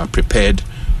opens, you are prepared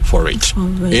for it.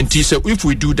 And so if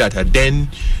we do that, then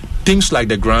things like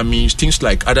the Grammys, things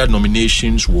like other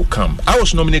nominations will come. I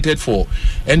was nominated for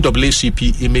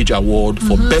NAACP Image Award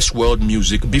for Best World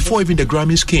Music before even the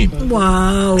Grammys came.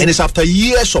 Wow. And it's after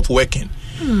years of working.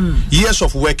 Years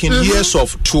of working, years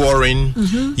of touring,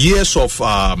 years of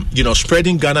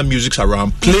spreading Ghana music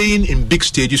around, playing in big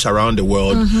stages around the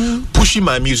world, pushing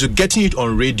my music, getting it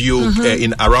on radio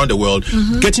in around the world,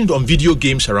 getting it on video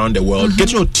games around the world,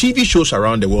 getting on TV shows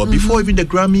around the world before even the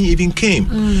Grammy even came.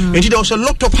 And there was a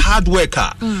lot of hard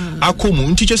worker.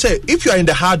 Akomu teacher said, if you are in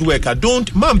the hard worker,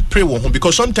 don't pray with him,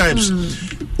 because sometimes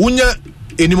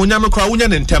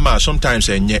sometimes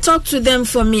talk to them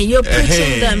for me. You're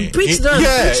preaching them. Preach them.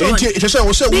 Yes. I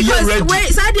was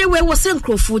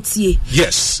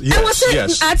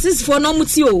artists for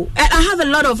Nomutio. I have a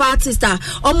lot of artists that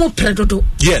almost predodo.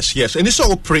 Yes. And it's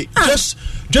all pray.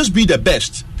 Just be the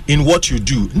best in what you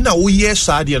do. Now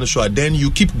then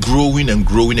you keep growing,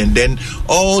 and then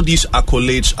all these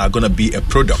accolades are gonna be a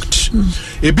product.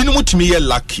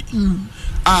 Lucky.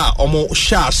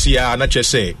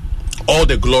 Say all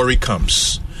the glory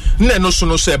comes.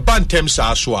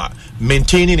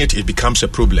 Maintaining it becomes a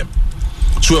problem.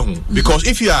 Because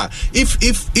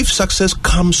if success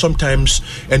comes sometimes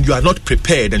and you are not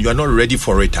prepared and you are not ready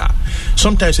for it,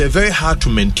 sometimes it's very hard to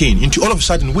maintain. Into all of a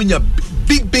sudden, when you're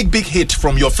big hit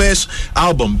from your first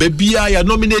album, baby, I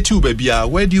nominate you, baby,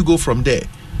 where do you go from there?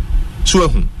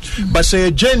 But say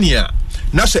a genia,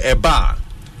 not say a bar.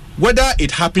 Whether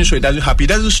it happens or it doesn't happen, it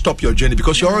doesn't stop your journey,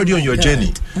 because you're already on your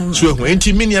journey. So when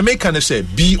I can say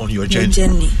be on your journey.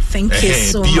 Thank you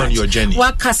so be much. On your journey.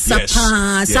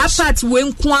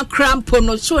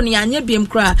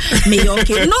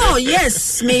 No,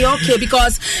 yes, me okay,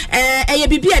 because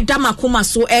bibi adama kuma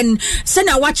so, and send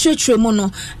a watch your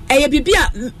mono. Bibi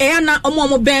na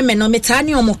omo beme no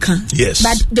metani omo kan. Yes.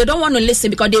 But they don't want to listen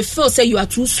because they feel say you are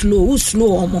too slow. Who's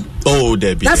slow omo? Oh,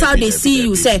 that's how they see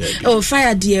you. Say, oh,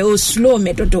 fire dear, oh, slow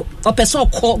me dodo. Or person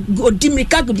call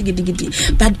dimrika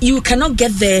gidi. But you cannot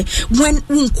get there when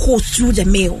you go through the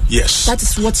mail. Yes. That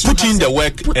is what you put in the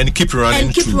work and keep running.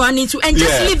 And keep running to, and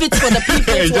just leave it for the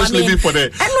people. Just leave it for the.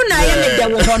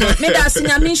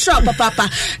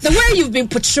 The way you've been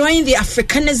portraying the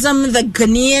Africanism, the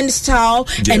Ghanaian style,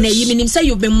 and you say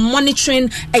you've been monitoring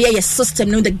your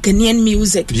system, the Ghanaian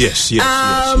music. Yes.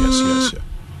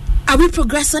 Are we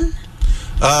progressing?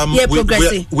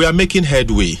 Progressing. We are making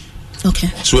headway. Okay.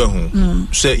 So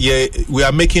we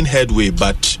are making headway,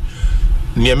 but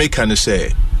Niame can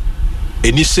say,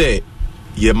 any say,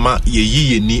 ye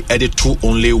edit to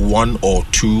only 1 or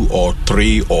 2 or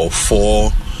 3 or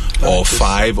 4 or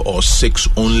 5 or 6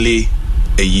 only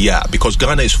a year, because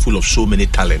Ghana is full of so many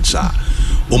talents.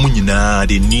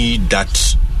 They need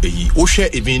that.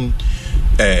 Osha even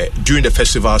during the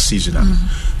festival season,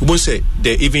 we will say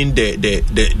the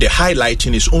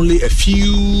highlighting is only a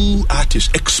few artists.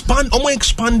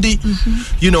 Expanding.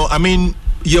 I mean,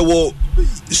 you were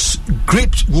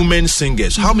great women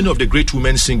singers. How many of the great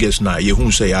women singers now? They've been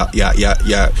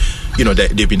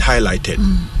highlighted.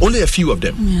 Only a few of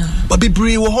them. But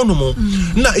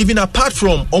now, even apart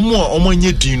from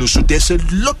so there's a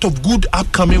lot of good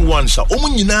upcoming ones.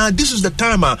 This is the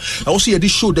time I also hear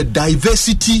this show, the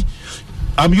diversity.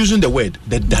 I'm using the word,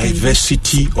 the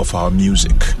diversity of our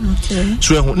music. Okay.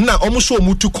 So now almost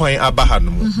mutu coin abaha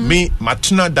me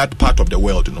matina that part of the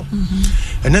world,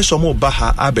 and then some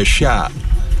baha abesha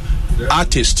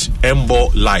artist embo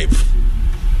live.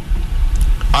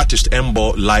 artist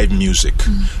embo live music.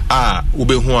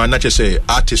 Ube who are not just say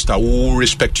artist who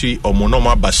respect you or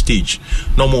normal ba stage.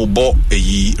 Normal bo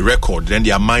a record, then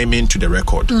they are miming to the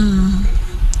record.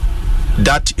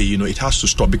 That it has to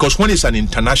stop, because when it's an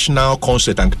international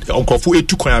concert and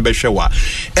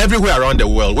everywhere around the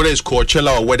world, whether it's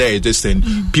Coachella or whether it's this thing,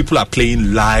 people are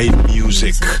playing live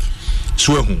music.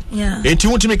 So and you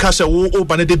want to make us a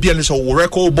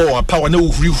record ball power no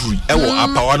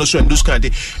power no so and those kind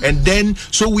of thing. And then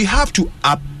so we have to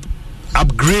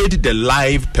upgrade the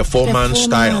live performance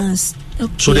style.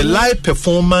 Okay. So the live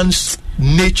performance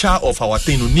nature of our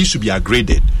thing needs to be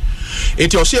upgraded.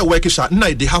 It also a work is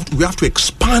we have to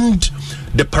expand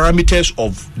the parameters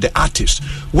of the artist.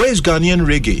 Where is Ghanaian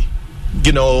reggae?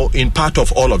 In part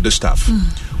of all of this stuff.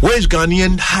 Where is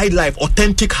Ghanaian high life,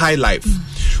 authentic high life?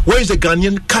 Where is the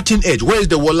Ghanaian cutting edge? Where is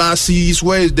the Wallacees?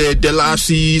 Where is the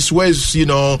Delacies? Where is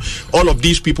all of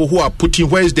these people who are putting?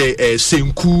 Where is the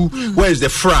Senku? Where is the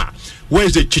Fra? Where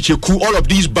is the Chicheku? All of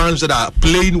these bands that are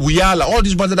playing Wiala, all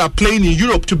these bands that are playing in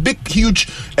Europe to big, huge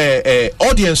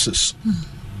audiences.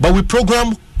 But we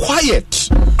program quiet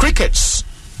crickets.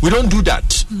 We don't do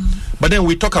that. But then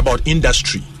we talk about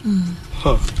industry.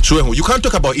 So you can't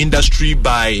talk about industry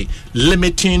by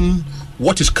limiting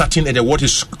what is cutting and what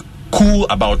is cool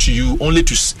about you only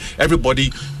to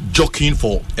everybody jockeying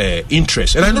for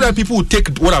interest. And I know that people will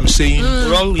take what I'm saying,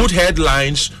 put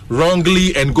headlines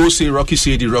wrongly and go say Rocky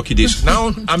said Rocky this.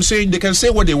 Now I'm saying they can say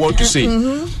what they want to say,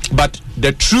 but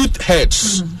the truth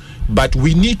hurts. But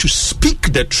we need to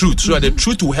speak the truth so that the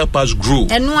truth will help us grow.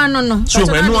 So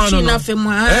I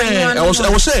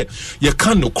will say you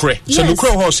can't nukre. So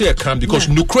nukre how say you can because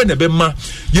nukre nebema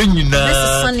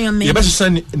yenina ye best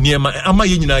son niema ama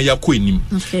yenina yakɔ enim.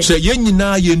 So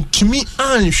yenina yentimi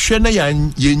anhwɛ na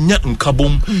yenya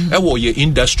nkabom ɛwɔ ye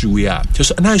industry we are.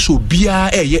 Just na so bia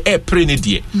ye pray ne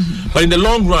die. But in the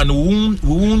long run we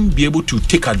won't be able to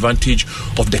take advantage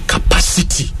of the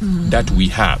capacity that we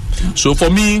have. So for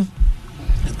me,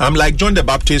 I'm like John the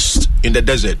Baptist in the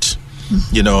desert.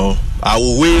 I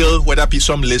will wail. Whether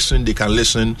some listen, they can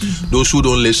listen. Those who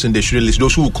don't listen, they shouldn't listen.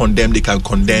 Those who condemn, they can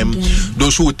condemn.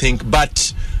 Those who think.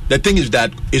 But the thing is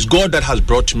that it's God that has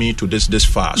brought me to this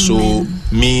far. So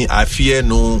me, I fear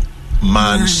no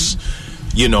man's,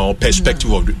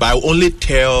 perspective of it. But I will only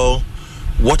tell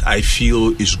what I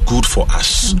feel is good for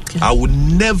us. I would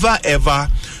never ever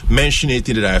mention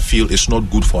anything that I feel is not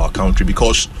good for our country,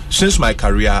 because since my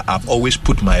career I've always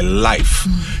put my life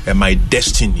and my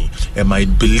destiny and my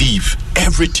belief,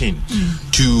 everything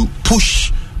to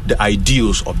push the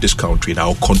ideals of this country, and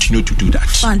I'll continue to do that.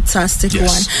 Fantastic one.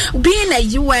 Being a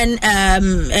UN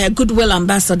goodwill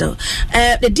ambassador,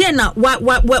 the day now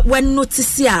when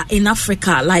notice here in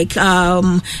Africa, like a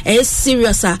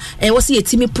serious, was a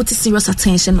team put serious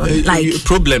attention on like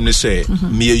problem. They say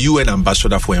me a UN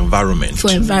ambassador for environment.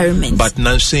 But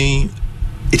now saying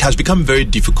it has become very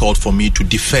difficult for me to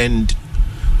defend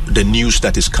the news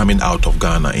that is coming out of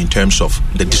Ghana in terms of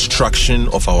the destruction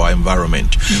of our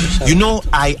environment.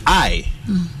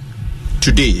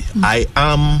 Today, I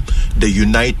am the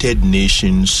United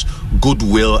Nations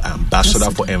Goodwill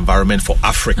Ambassador for Environment for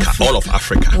Africa, all of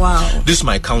Africa. Wow. This is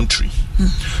my country.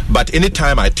 But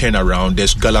anytime I turn around,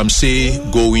 there's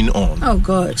galamsey going on. Oh,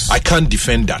 God. I can't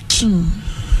defend that.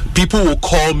 People will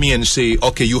call me and say,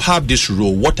 okay, you have this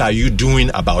role. What are you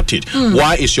doing about it?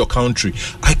 Why is your country?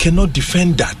 I cannot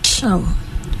defend that.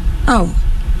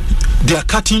 They are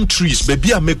cutting trees.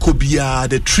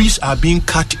 The trees are being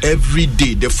cut every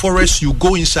day. The forest, you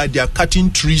go inside, they are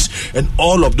cutting trees and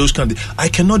all of those kind of things. I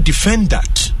cannot defend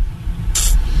that.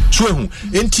 So,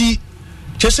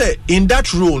 in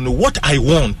that role, what I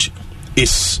want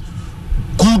is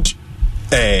good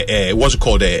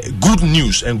good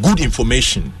news and good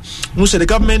information. So the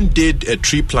government did a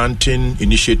tree planting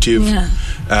initiative.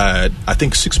 I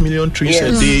think 6 million trees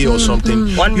a day or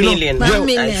something. 1 million.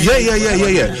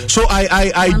 Yeah. So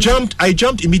I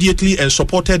jumped immediately and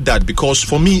supported that, because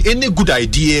for me, any good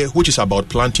idea which is about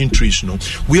planting trees,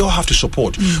 we all have to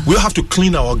support. We all have to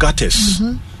clean our gutters.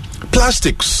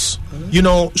 Plastics.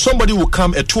 Somebody will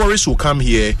come, a tourist will come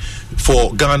here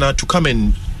for Ghana to come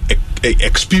and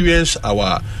experience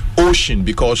our ocean,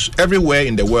 because everywhere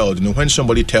in the world, when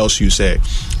somebody tells you, say,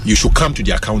 you should come to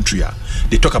their country,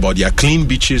 they talk about their clean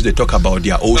beaches, they talk about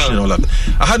their ocean, all that.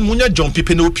 I had munya jump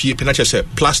people no people not just say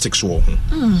plastics war.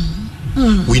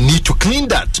 We need to clean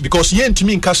that because to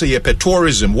me in Casa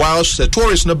tourism, whilst the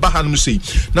tourists no bahanum see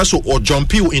na so or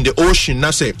jump you in the ocean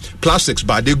na say plastics,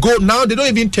 but they go now, they don't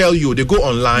even tell you, they go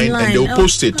online and they'll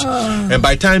post it, and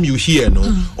by the time you hear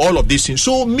all of these things.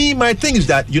 So my thing is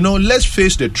that let's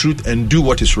face the truth and do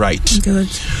what is right. Good.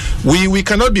 We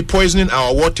cannot be poisoning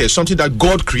our water, something that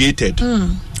God created.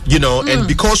 And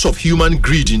because of human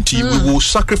greed, we will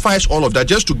sacrifice all of that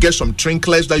just to get some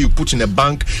trinkets that you put in a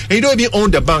bank, and you don't even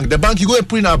own the bank. The bank you go and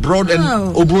put in abroad, and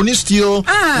Obroni still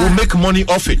will make money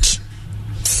off it.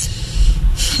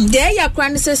 There, your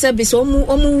grand sister be so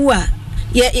omuwa.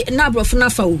 Yeah, nabro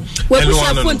funafa u. We push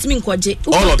your phone to me kwaje.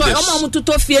 All of this. Omo to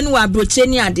tofie no abroche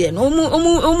ni ade.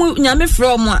 Omu nyame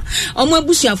from a. Omo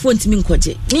push your phone to me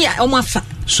kwaje. Ni omo afa.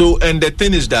 So, and the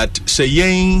thing is that say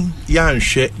yen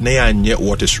share na yanye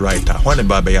what is right. One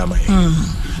baba ya mai.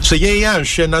 So yen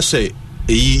share na say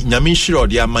nyame shiro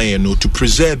de mai no to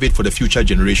preserve it for the future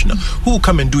generation. Who will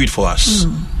come and do it for us?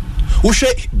 Who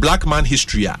share black man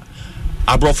history?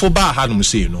 Abrofo ba hanum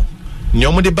say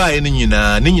Nyomo de bae ni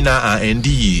nyina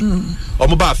NDE.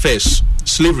 Omo ba first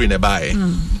slavery ne bae.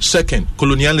 Second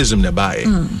colonialism ne bae.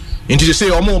 Inti they say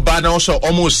omo ba na also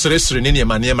almost sresre ne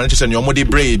ma ne say nyomo de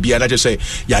bray bia na say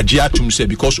ya gye atum say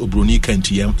because obroni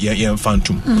kanti yem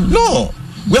phantom. No,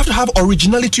 we have to have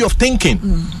originality of thinking.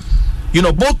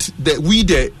 Both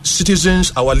the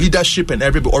citizens, our leadership, and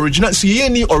everybody.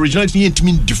 Originality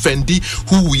means defending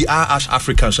who we are as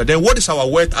Africans. And then what is our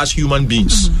worth as human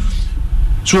beings?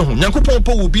 So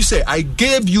Nyankopon will be say, I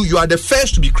gave you. You are the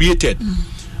first to be created.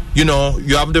 You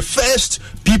have the first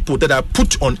people that are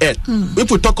put on earth.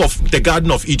 If we talk of the Garden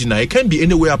of Eden, it can't be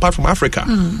anywhere apart from Africa.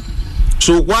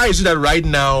 So why is it that right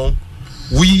now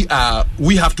we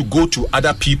have to go to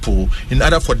other people in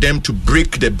order for them to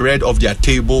break the bread of their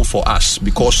table for us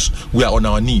because we are on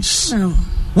our knees?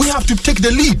 We have to take the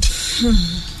lead.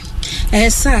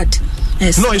 It's sad.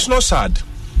 No, it's not sad.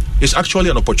 It's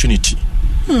actually an opportunity.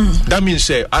 That means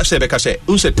I say that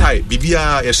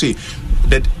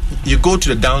you go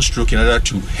to the downstroke in order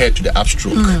to head to the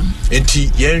upstroke.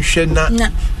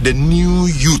 The new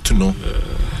youth,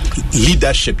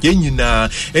 leadership,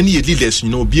 any leaders,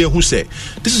 be who say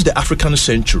this is the African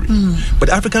century. But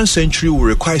the African century will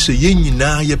require say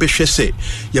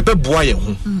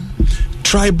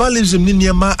tribalism ni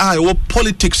niema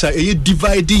politics are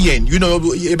dividing.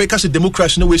 Because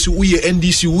democracy no way so we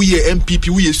NDC, we MPP,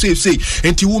 we say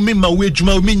enti wo me ma we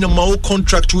adwuma we nyama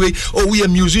contract we we a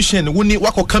musician we ni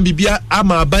wako kan bibia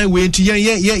ama ban we enti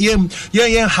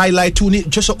yen highlight ni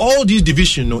just all these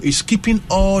division is keeping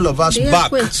all of us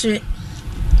back.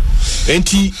 And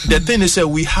the thing is that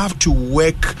we have to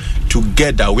work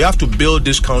together. We have to build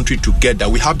this country together.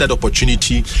 We have that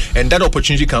opportunity, and that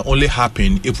opportunity can only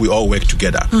happen if we all work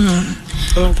together. I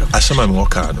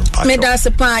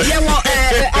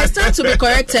stand to be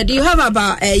corrected. You have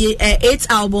about 8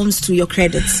 albums to your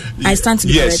credits. I stand to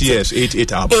be corrected. Yes,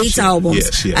 8 albums. 8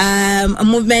 albums. Yes. A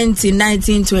movement in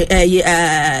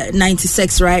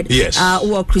 1996, right? Yes.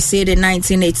 War Crusade in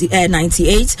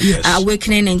 1998. Yes.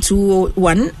 Awakening in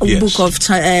 201. Yes. Book of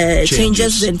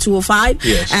Changes in 205.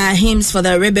 Yes. Hymns for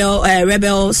the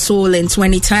Rebel Soul in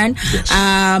 2010. Yes.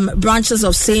 Branches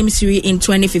of Same Series in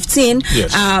 2015.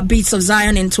 Yes. Beats of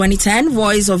Zion in 2010.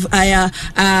 Voice of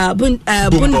Boomborn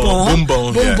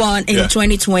in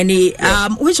 2020.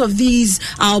 Which of these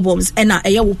albums and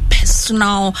your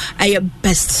personal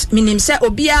best? Meaning say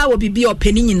Obia will be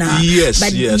opinion. Yes.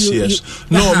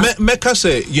 No, Mecca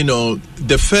say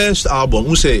the first album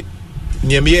we say.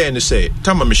 Everybody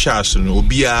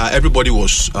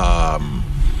was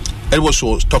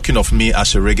talking of me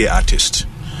as a reggae artist.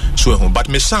 So, but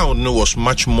my sound was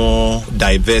much more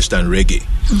diverse than reggae.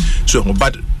 So,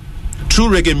 but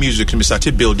through reggae music, I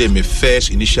started building my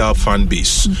first initial fan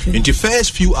base. Okay. In the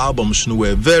first few albums,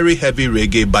 were very heavy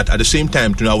reggae, but at the same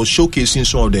time, I was showcasing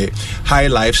some of the high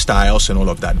lifestyles and all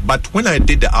of that. But when I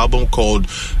did the album called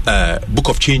Book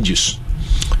of Changes,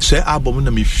 album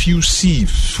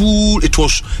it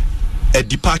was a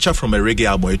departure from a reggae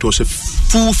album. It was a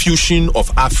full fusion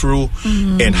of Afro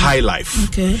and high life.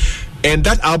 Okay. And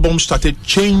that album started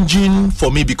changing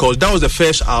for me because that was the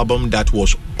first album that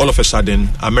was all of a sudden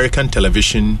American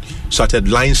television started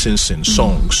licensing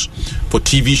songs for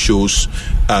TV shows.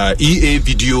 EA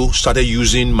Video started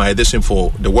using my thing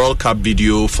for the World Cup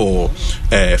video, for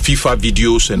FIFA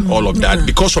videos and all of that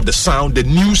because of the sound, the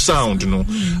new sound,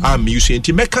 I'm using.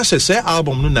 Meka say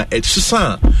album no na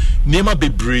etsa nema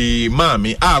bebre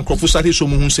mami nkrofo started so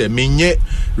mu say menye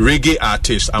reggae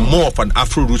artist. I'm more of an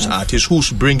Afro roots artist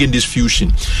who's bringing this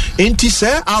fusion. Enti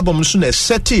say album so na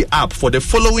set it up for the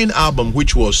following album,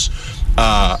 which was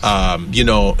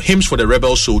Hymns for the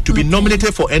Rebel Soul to be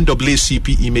nominated for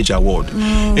NAACP Image Award.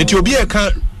 And to be a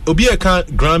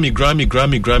Grammy,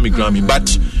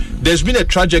 but there's been a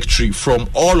trajectory from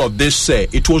all of this.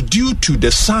 It was due to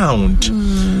the sound,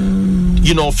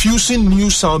 fusing new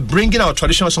sound, bringing our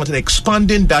traditional sound and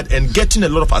expanding that and getting a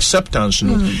lot of acceptance,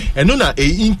 and then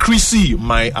increasing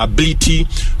my ability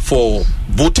for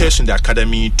voters in the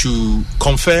academy to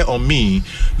confer on me,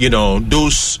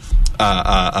 those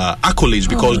accolades,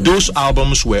 because those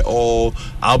albums were all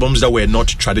albums that were not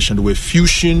traditional. They were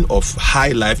fusion of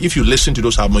high life. If you listen to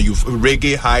those albums, you've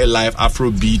reggae, high life,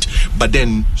 Afrobeat, but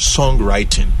then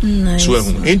songwriting. Nice. So,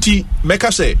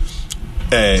 Mecca say,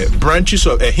 branches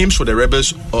of Hymns for the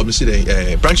Rebels, or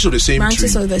branches of the same tree.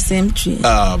 Branches of the same tree.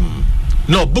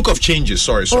 No, Book of Changes.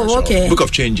 Sorry. Okay. Book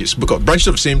of Changes. Branches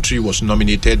of the Same Tree was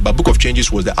nominated, but Book of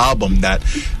Changes was the album that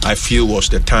I feel was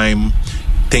the time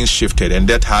things shifted, and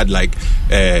that had like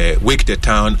Wake the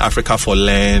Town, Africa for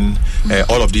Land,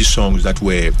 all of these songs that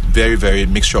were very, very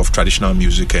mixture of traditional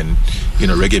music and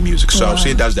reggae music. So I'll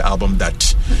say that's the album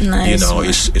that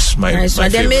is my nice my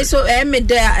favorite. So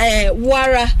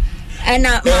Wara and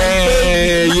my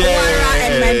baby, Wara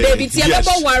and my baby. Yes.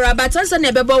 Wara, but also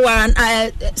Nebebo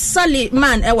Wara, Sally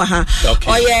man, Ewaha,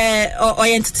 or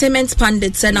entertainment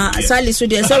pundits and Sally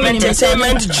Studio. So many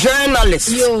entertainment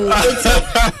journalists.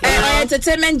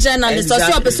 Entertainment journalists.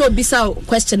 So Bisa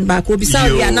question back. Bisa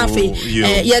ya nafi.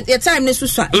 Your time is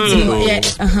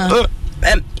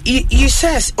You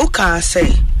says Uka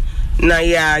say. Na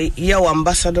your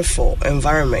ambassador for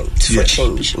environment for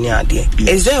change.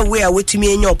 Is there a way I would to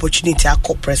me any opportunity to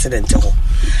call president?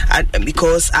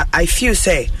 Because I feel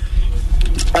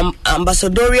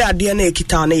ambassadorial DNA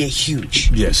Kitana is huge.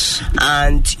 Yes.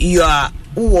 And you are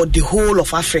the whole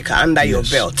of Africa under your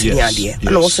belt. Yes.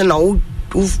 And also now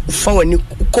who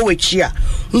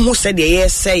said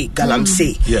yes say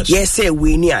galamsey yes say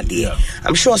we near there.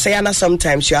 I'm sure Sayana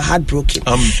sometimes you are heartbroken.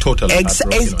 I'm totally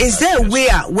heartbroken. Is there a way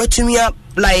what to me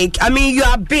like you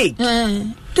are big.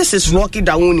 This is Rocky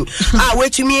Downey.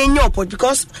 Wait to me in your point,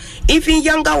 because even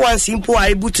younger ones simple are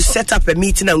able to set up a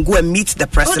meeting and go and meet the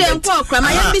president. No.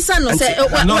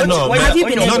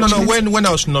 When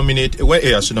I was nominated, when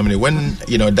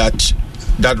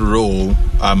that role,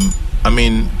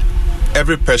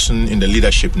 every person in the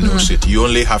leadership knows it. You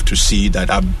only have to see that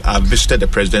I've visited the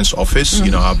president's office.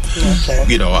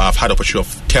 I've had opportunity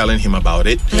of telling him about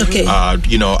it. Okay.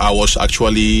 I was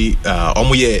actually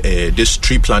this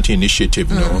tree planting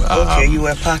initiative. You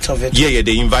were part of it. Yeah.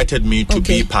 They invited me to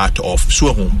be part of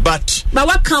Suwahum, but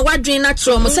what can what drink that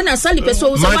trauma? Send a sally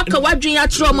person. What can what drink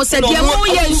that trauma? Said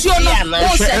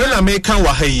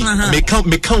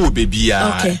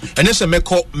and it's a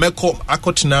meko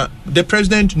akotna. The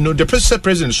president, the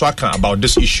president Swaka about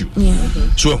this issue.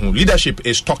 So leadership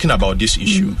is talking about this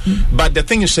issue. But the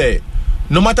thing is,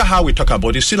 no matter how we talk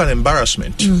about it, it's still an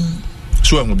embarrassment.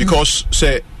 So because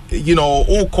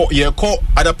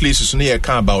other places near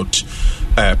about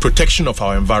protection of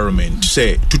our environment,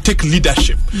 to take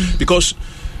leadership. Because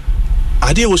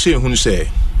Ade will say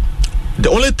the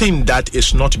only thing that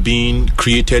is not being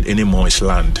created anymore is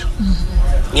land.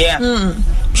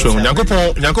 So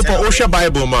Nyankopon Osha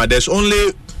Bible ma, there's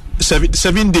only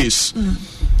 7 days.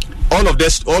 All of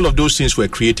those things were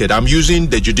created. I'm using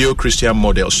the Judeo-Christian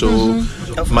model, so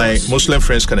my Muslim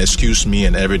friends can excuse me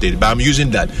and every day, but I'm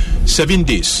using that 7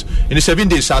 days. In the 7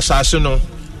 days, asasino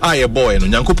aye boy no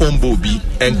Nyankopon bo bi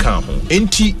enka ho.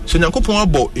 Enti so Nyankopon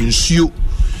abo nsuo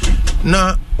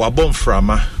na wabɔ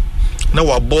mframa na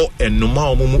wabɔ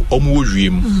enuma omu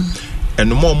wiem.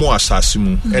 And more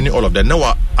assassin and all of that.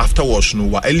 Now afterwards,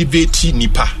 no, elevate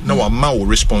nipa. Now ma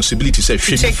responsibility say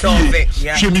she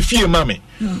me fear mommy.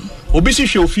 Obisi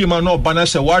she fear man no banner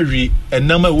say worry and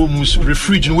number womus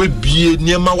refrigerant we be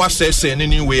near ma was say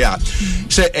anywhere.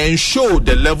 Say and show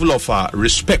the level of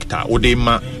respect or they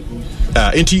ma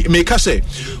inti make us say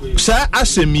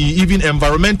me even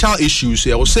environmental issues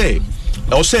I'll say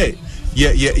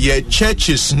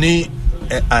churches ni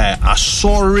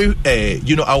sorry,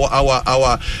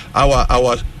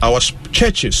 our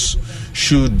churches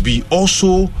should be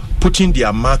also putting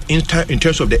their mouth in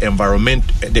terms of the environment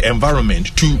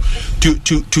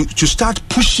to start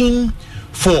pushing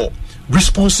for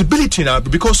responsibility now,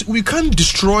 because we can't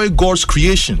destroy God's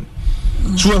creation.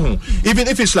 So even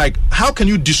if it's like, how can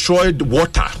you destroy the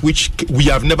water which we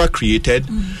have never created?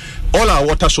 All our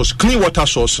water sources, clean water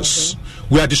sources,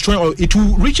 we are destroying. It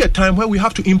will reach a time where we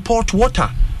have to import water,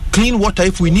 clean water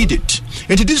if we need it.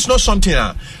 And this is not something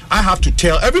I have to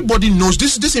tell. Everybody knows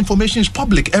this information is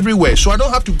public everywhere. So I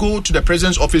don't have to go to the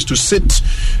president's office to sit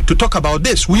to talk about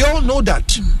this. We all know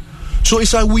that. So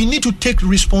it's like we need to take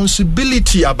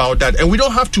responsibility about that, and we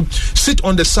don't have to sit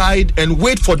on the side and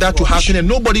wait for that to happen and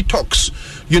nobody talks.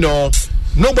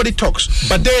 Nobody talks.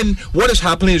 But then what is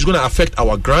happening is going to affect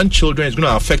our grandchildren. It's going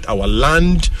to affect our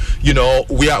land.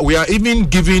 We are even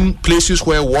giving places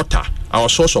where water, our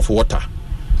source of water.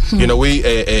 We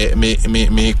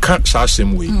me can't say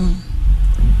same way.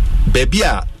 Baby,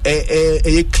 a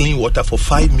clean water for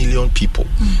 5 million people.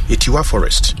 Etiwa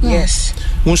Forest. Yes.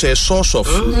 Who's a source of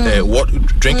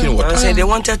drinking water. Say they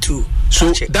wanted to.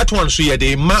 So that one, so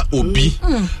they ma obi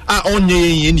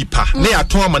onye nipa na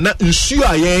atoma na nsu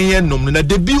ayen nom na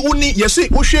debi uni yesi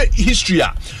wo hwe history.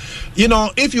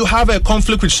 If you have a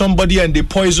conflict with somebody and they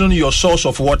poison your source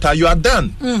of water, you are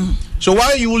done. So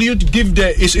why will you give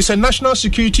it's a national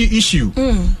security issue.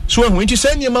 So when you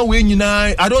say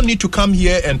I don't need to come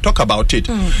here and talk about it.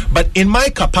 But in my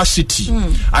capacity,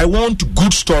 I want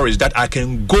good stories that I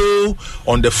can go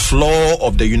on the floor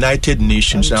of the United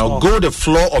Nations. And I'll go the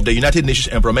floor of the United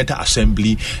Nations Environmental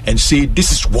Assembly and say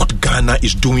this is what Ghana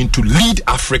is doing to lead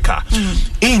Africa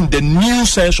in the new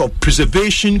sense of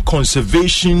preservation,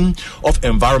 conservation of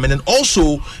environment, and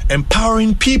also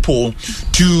empowering people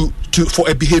for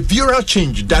a behavioral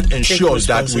change that ensures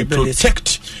that we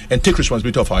protect and take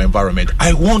responsibility of our environment.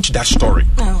 I want that story.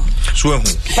 How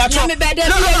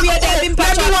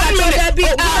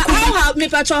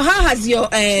has your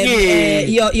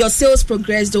sales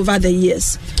progressed over the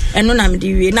years? The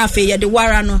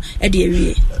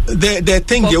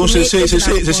thing they also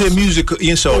say music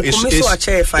is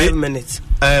 5 minutes.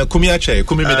 The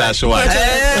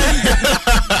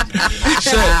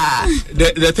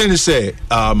thing is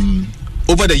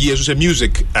over the years,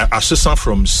 music assistant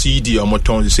from CD or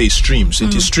moton, they say streams.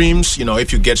 It is streams,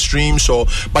 if you get streams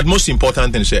but most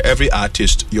important thing is every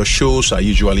artist, your shows are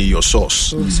usually your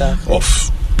source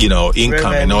of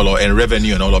income and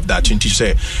revenue and all of that. And to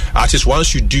say, artists,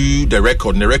 once you do the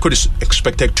record, and the record is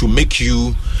expected to make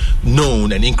you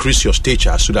known and increase your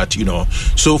stature so that,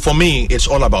 So for me, it's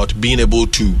all about being able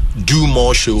to do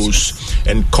more shows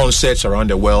and concerts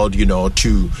around the world,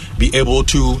 to be able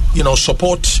to,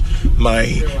 support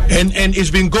my... And it's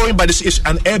been going, but it's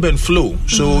an ebb and flow.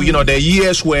 So, there are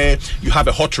years where you have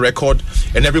a hot record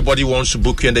and everybody wants to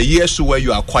book you, and the years where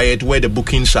you are quiet, where the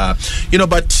bookings are,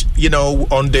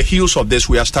 on the heels of this,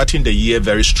 we are starting the year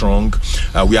very strong.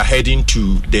 We are heading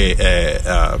to the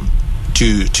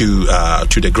to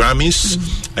the Grammys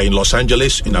in Los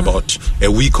Angeles in about a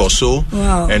week or so.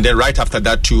 And then right after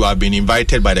that too, I've been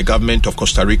invited by the government of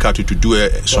Costa Rica to do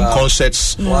some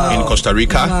concerts in Costa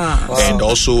Rica. And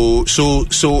also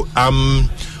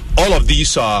all of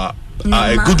these are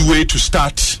a good way to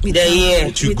start the year.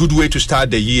 It's a good way to start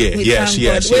the year. Yes.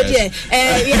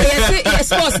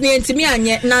 Sports ni ntimi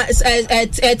anye na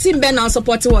team Ben now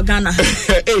support Ghana.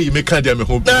 Hey, me can't me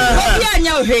hope.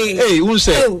 Hey, who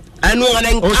say? Anu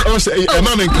anen. Oh say,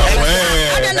 mama nka.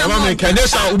 Mama nka.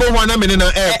 Nessa ube wana me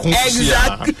na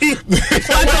exactly.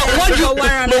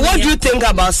 What do you think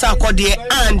about Sarkodie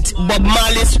and Bob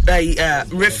Marley's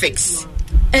refix?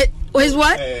 Is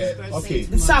what? Okay.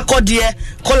 Sarkodie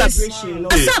collaboration.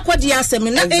 Sarkodie,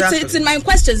 it's in my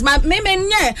questions.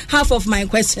 Maybe half of my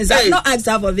questions. I've not asked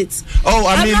half of it. Oh,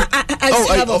 I mean,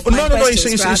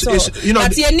 no.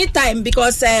 At any time,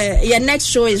 because your next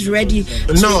show is ready.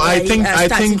 No, I think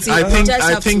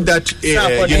that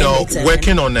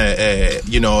working on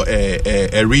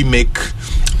a remake.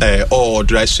 Or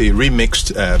do I say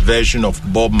remixed version of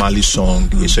Bob Marley's song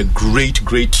is a great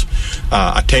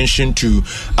attention to.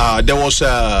 There was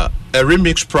a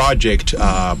remix project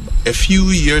a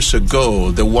few years ago,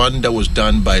 the one that was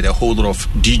done by the whole lot of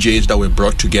DJs that were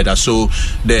brought together. So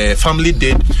the family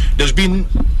did. There's been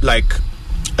like.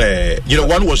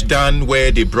 One was done where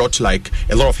they brought like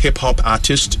a lot of hip-hop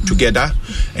artists together,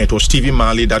 and it was Stevie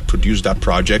Marley that produced that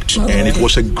project, and it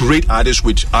was a great artist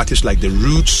with artists like The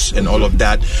Roots and all of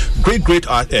that. Great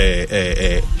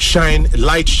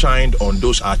light shined on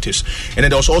those artists. And then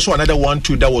there was also another one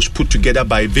too that was put together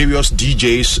by various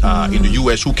DJs in the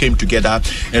US who came together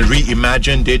and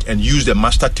reimagined it and used the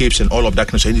master tapes and all of that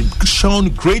kind of stuff. And it shone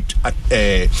great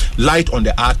light on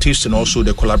the artists and also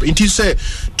the collaboration. It is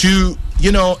to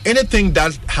anything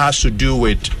that has to do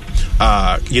with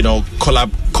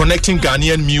connecting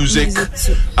Ghanaian music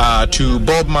to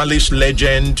Bob Marley's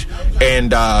legend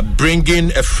and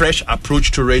bringing a fresh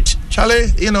approach to it.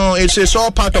 Charlie, it's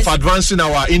all part of advancing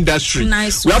our industry.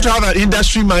 Nice. We have to have an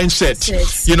industry mindset.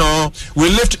 We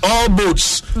lift all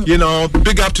boats.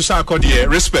 Big up to Sarkodie.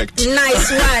 Respect.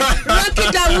 Nice one. Rocky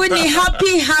Dawuni,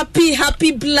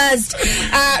 happy blessed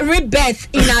rebirth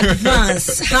in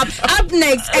advance. Up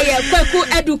next, Kweku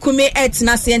Edukume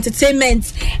Nasi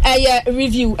Entertainment. ye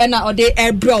review na ode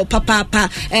bro papa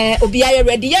obi aye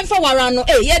ready yen fa wara no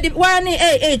ye de wara ni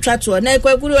twato na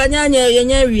kwakuru anyanya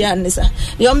yenya ria nisa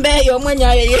yombe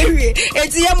yomanya ye rie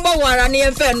eti ye mbo wara ni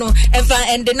yen fa no efa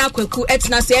ende na kwaku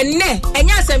etina se enne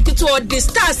enya asem kitu ode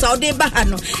stars ode ba ha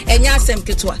no enya asem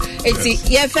kitu eti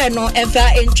ye fa no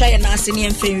efa entwa ye na ase ni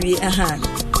yen fa wie aha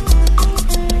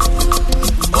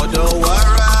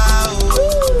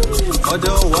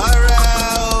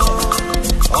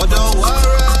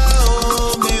Odowara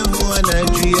me who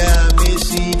Nigeria me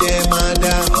see them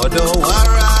ada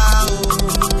Odowara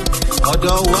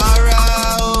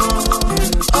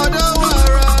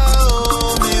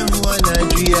me who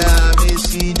Nigeria me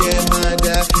see them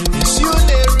ada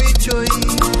missionary joy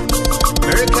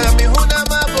America me huna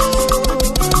mabo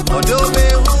Odo me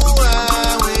who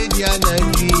we dia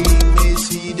Nigeria me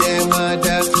see them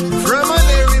ada from a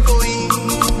boy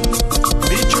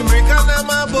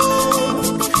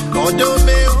Odo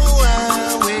me huwa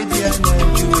we dia na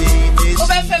juwe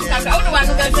OBFM kaka onu wa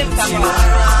OBFM kaka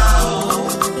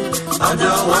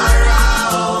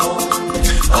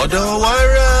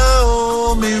Odowara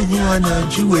me huwa na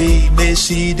juwe me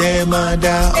si de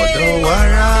mada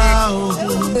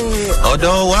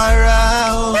Odowara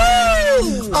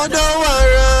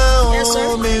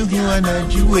me huwa na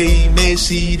juwe me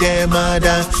si de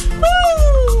mada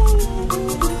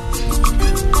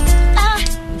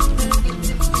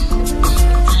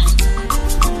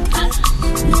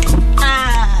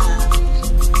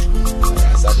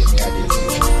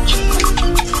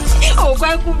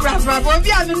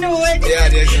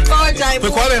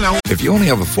If you only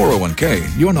have a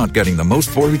 401k, you're not getting the most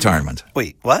for retirement.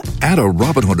 Wait, what? Add a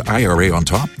Robinhood IRA on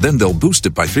top, then they'll boost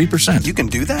it by 3%. You can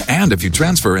do that? And if you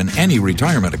transfer in any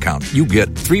retirement account, you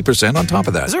get 3% on top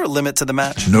of that. Is there a limit to the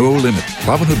match? No limit.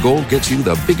 Robinhood Gold gets you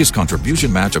the biggest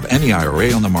contribution match of any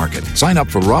IRA on the market. Sign up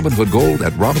for Robinhood Gold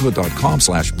at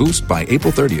Robinhood.com/boost by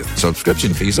April 30th.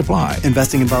 Subscription fees apply.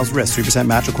 Investing involves risk. 3%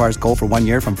 match requires gold for 1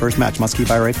 year from first match. Must keep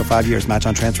IRA for 5 years. Match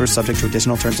on transfers subject to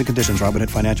additional terms and conditions. Robinhood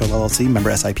Financial LLC,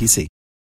 member SIPC.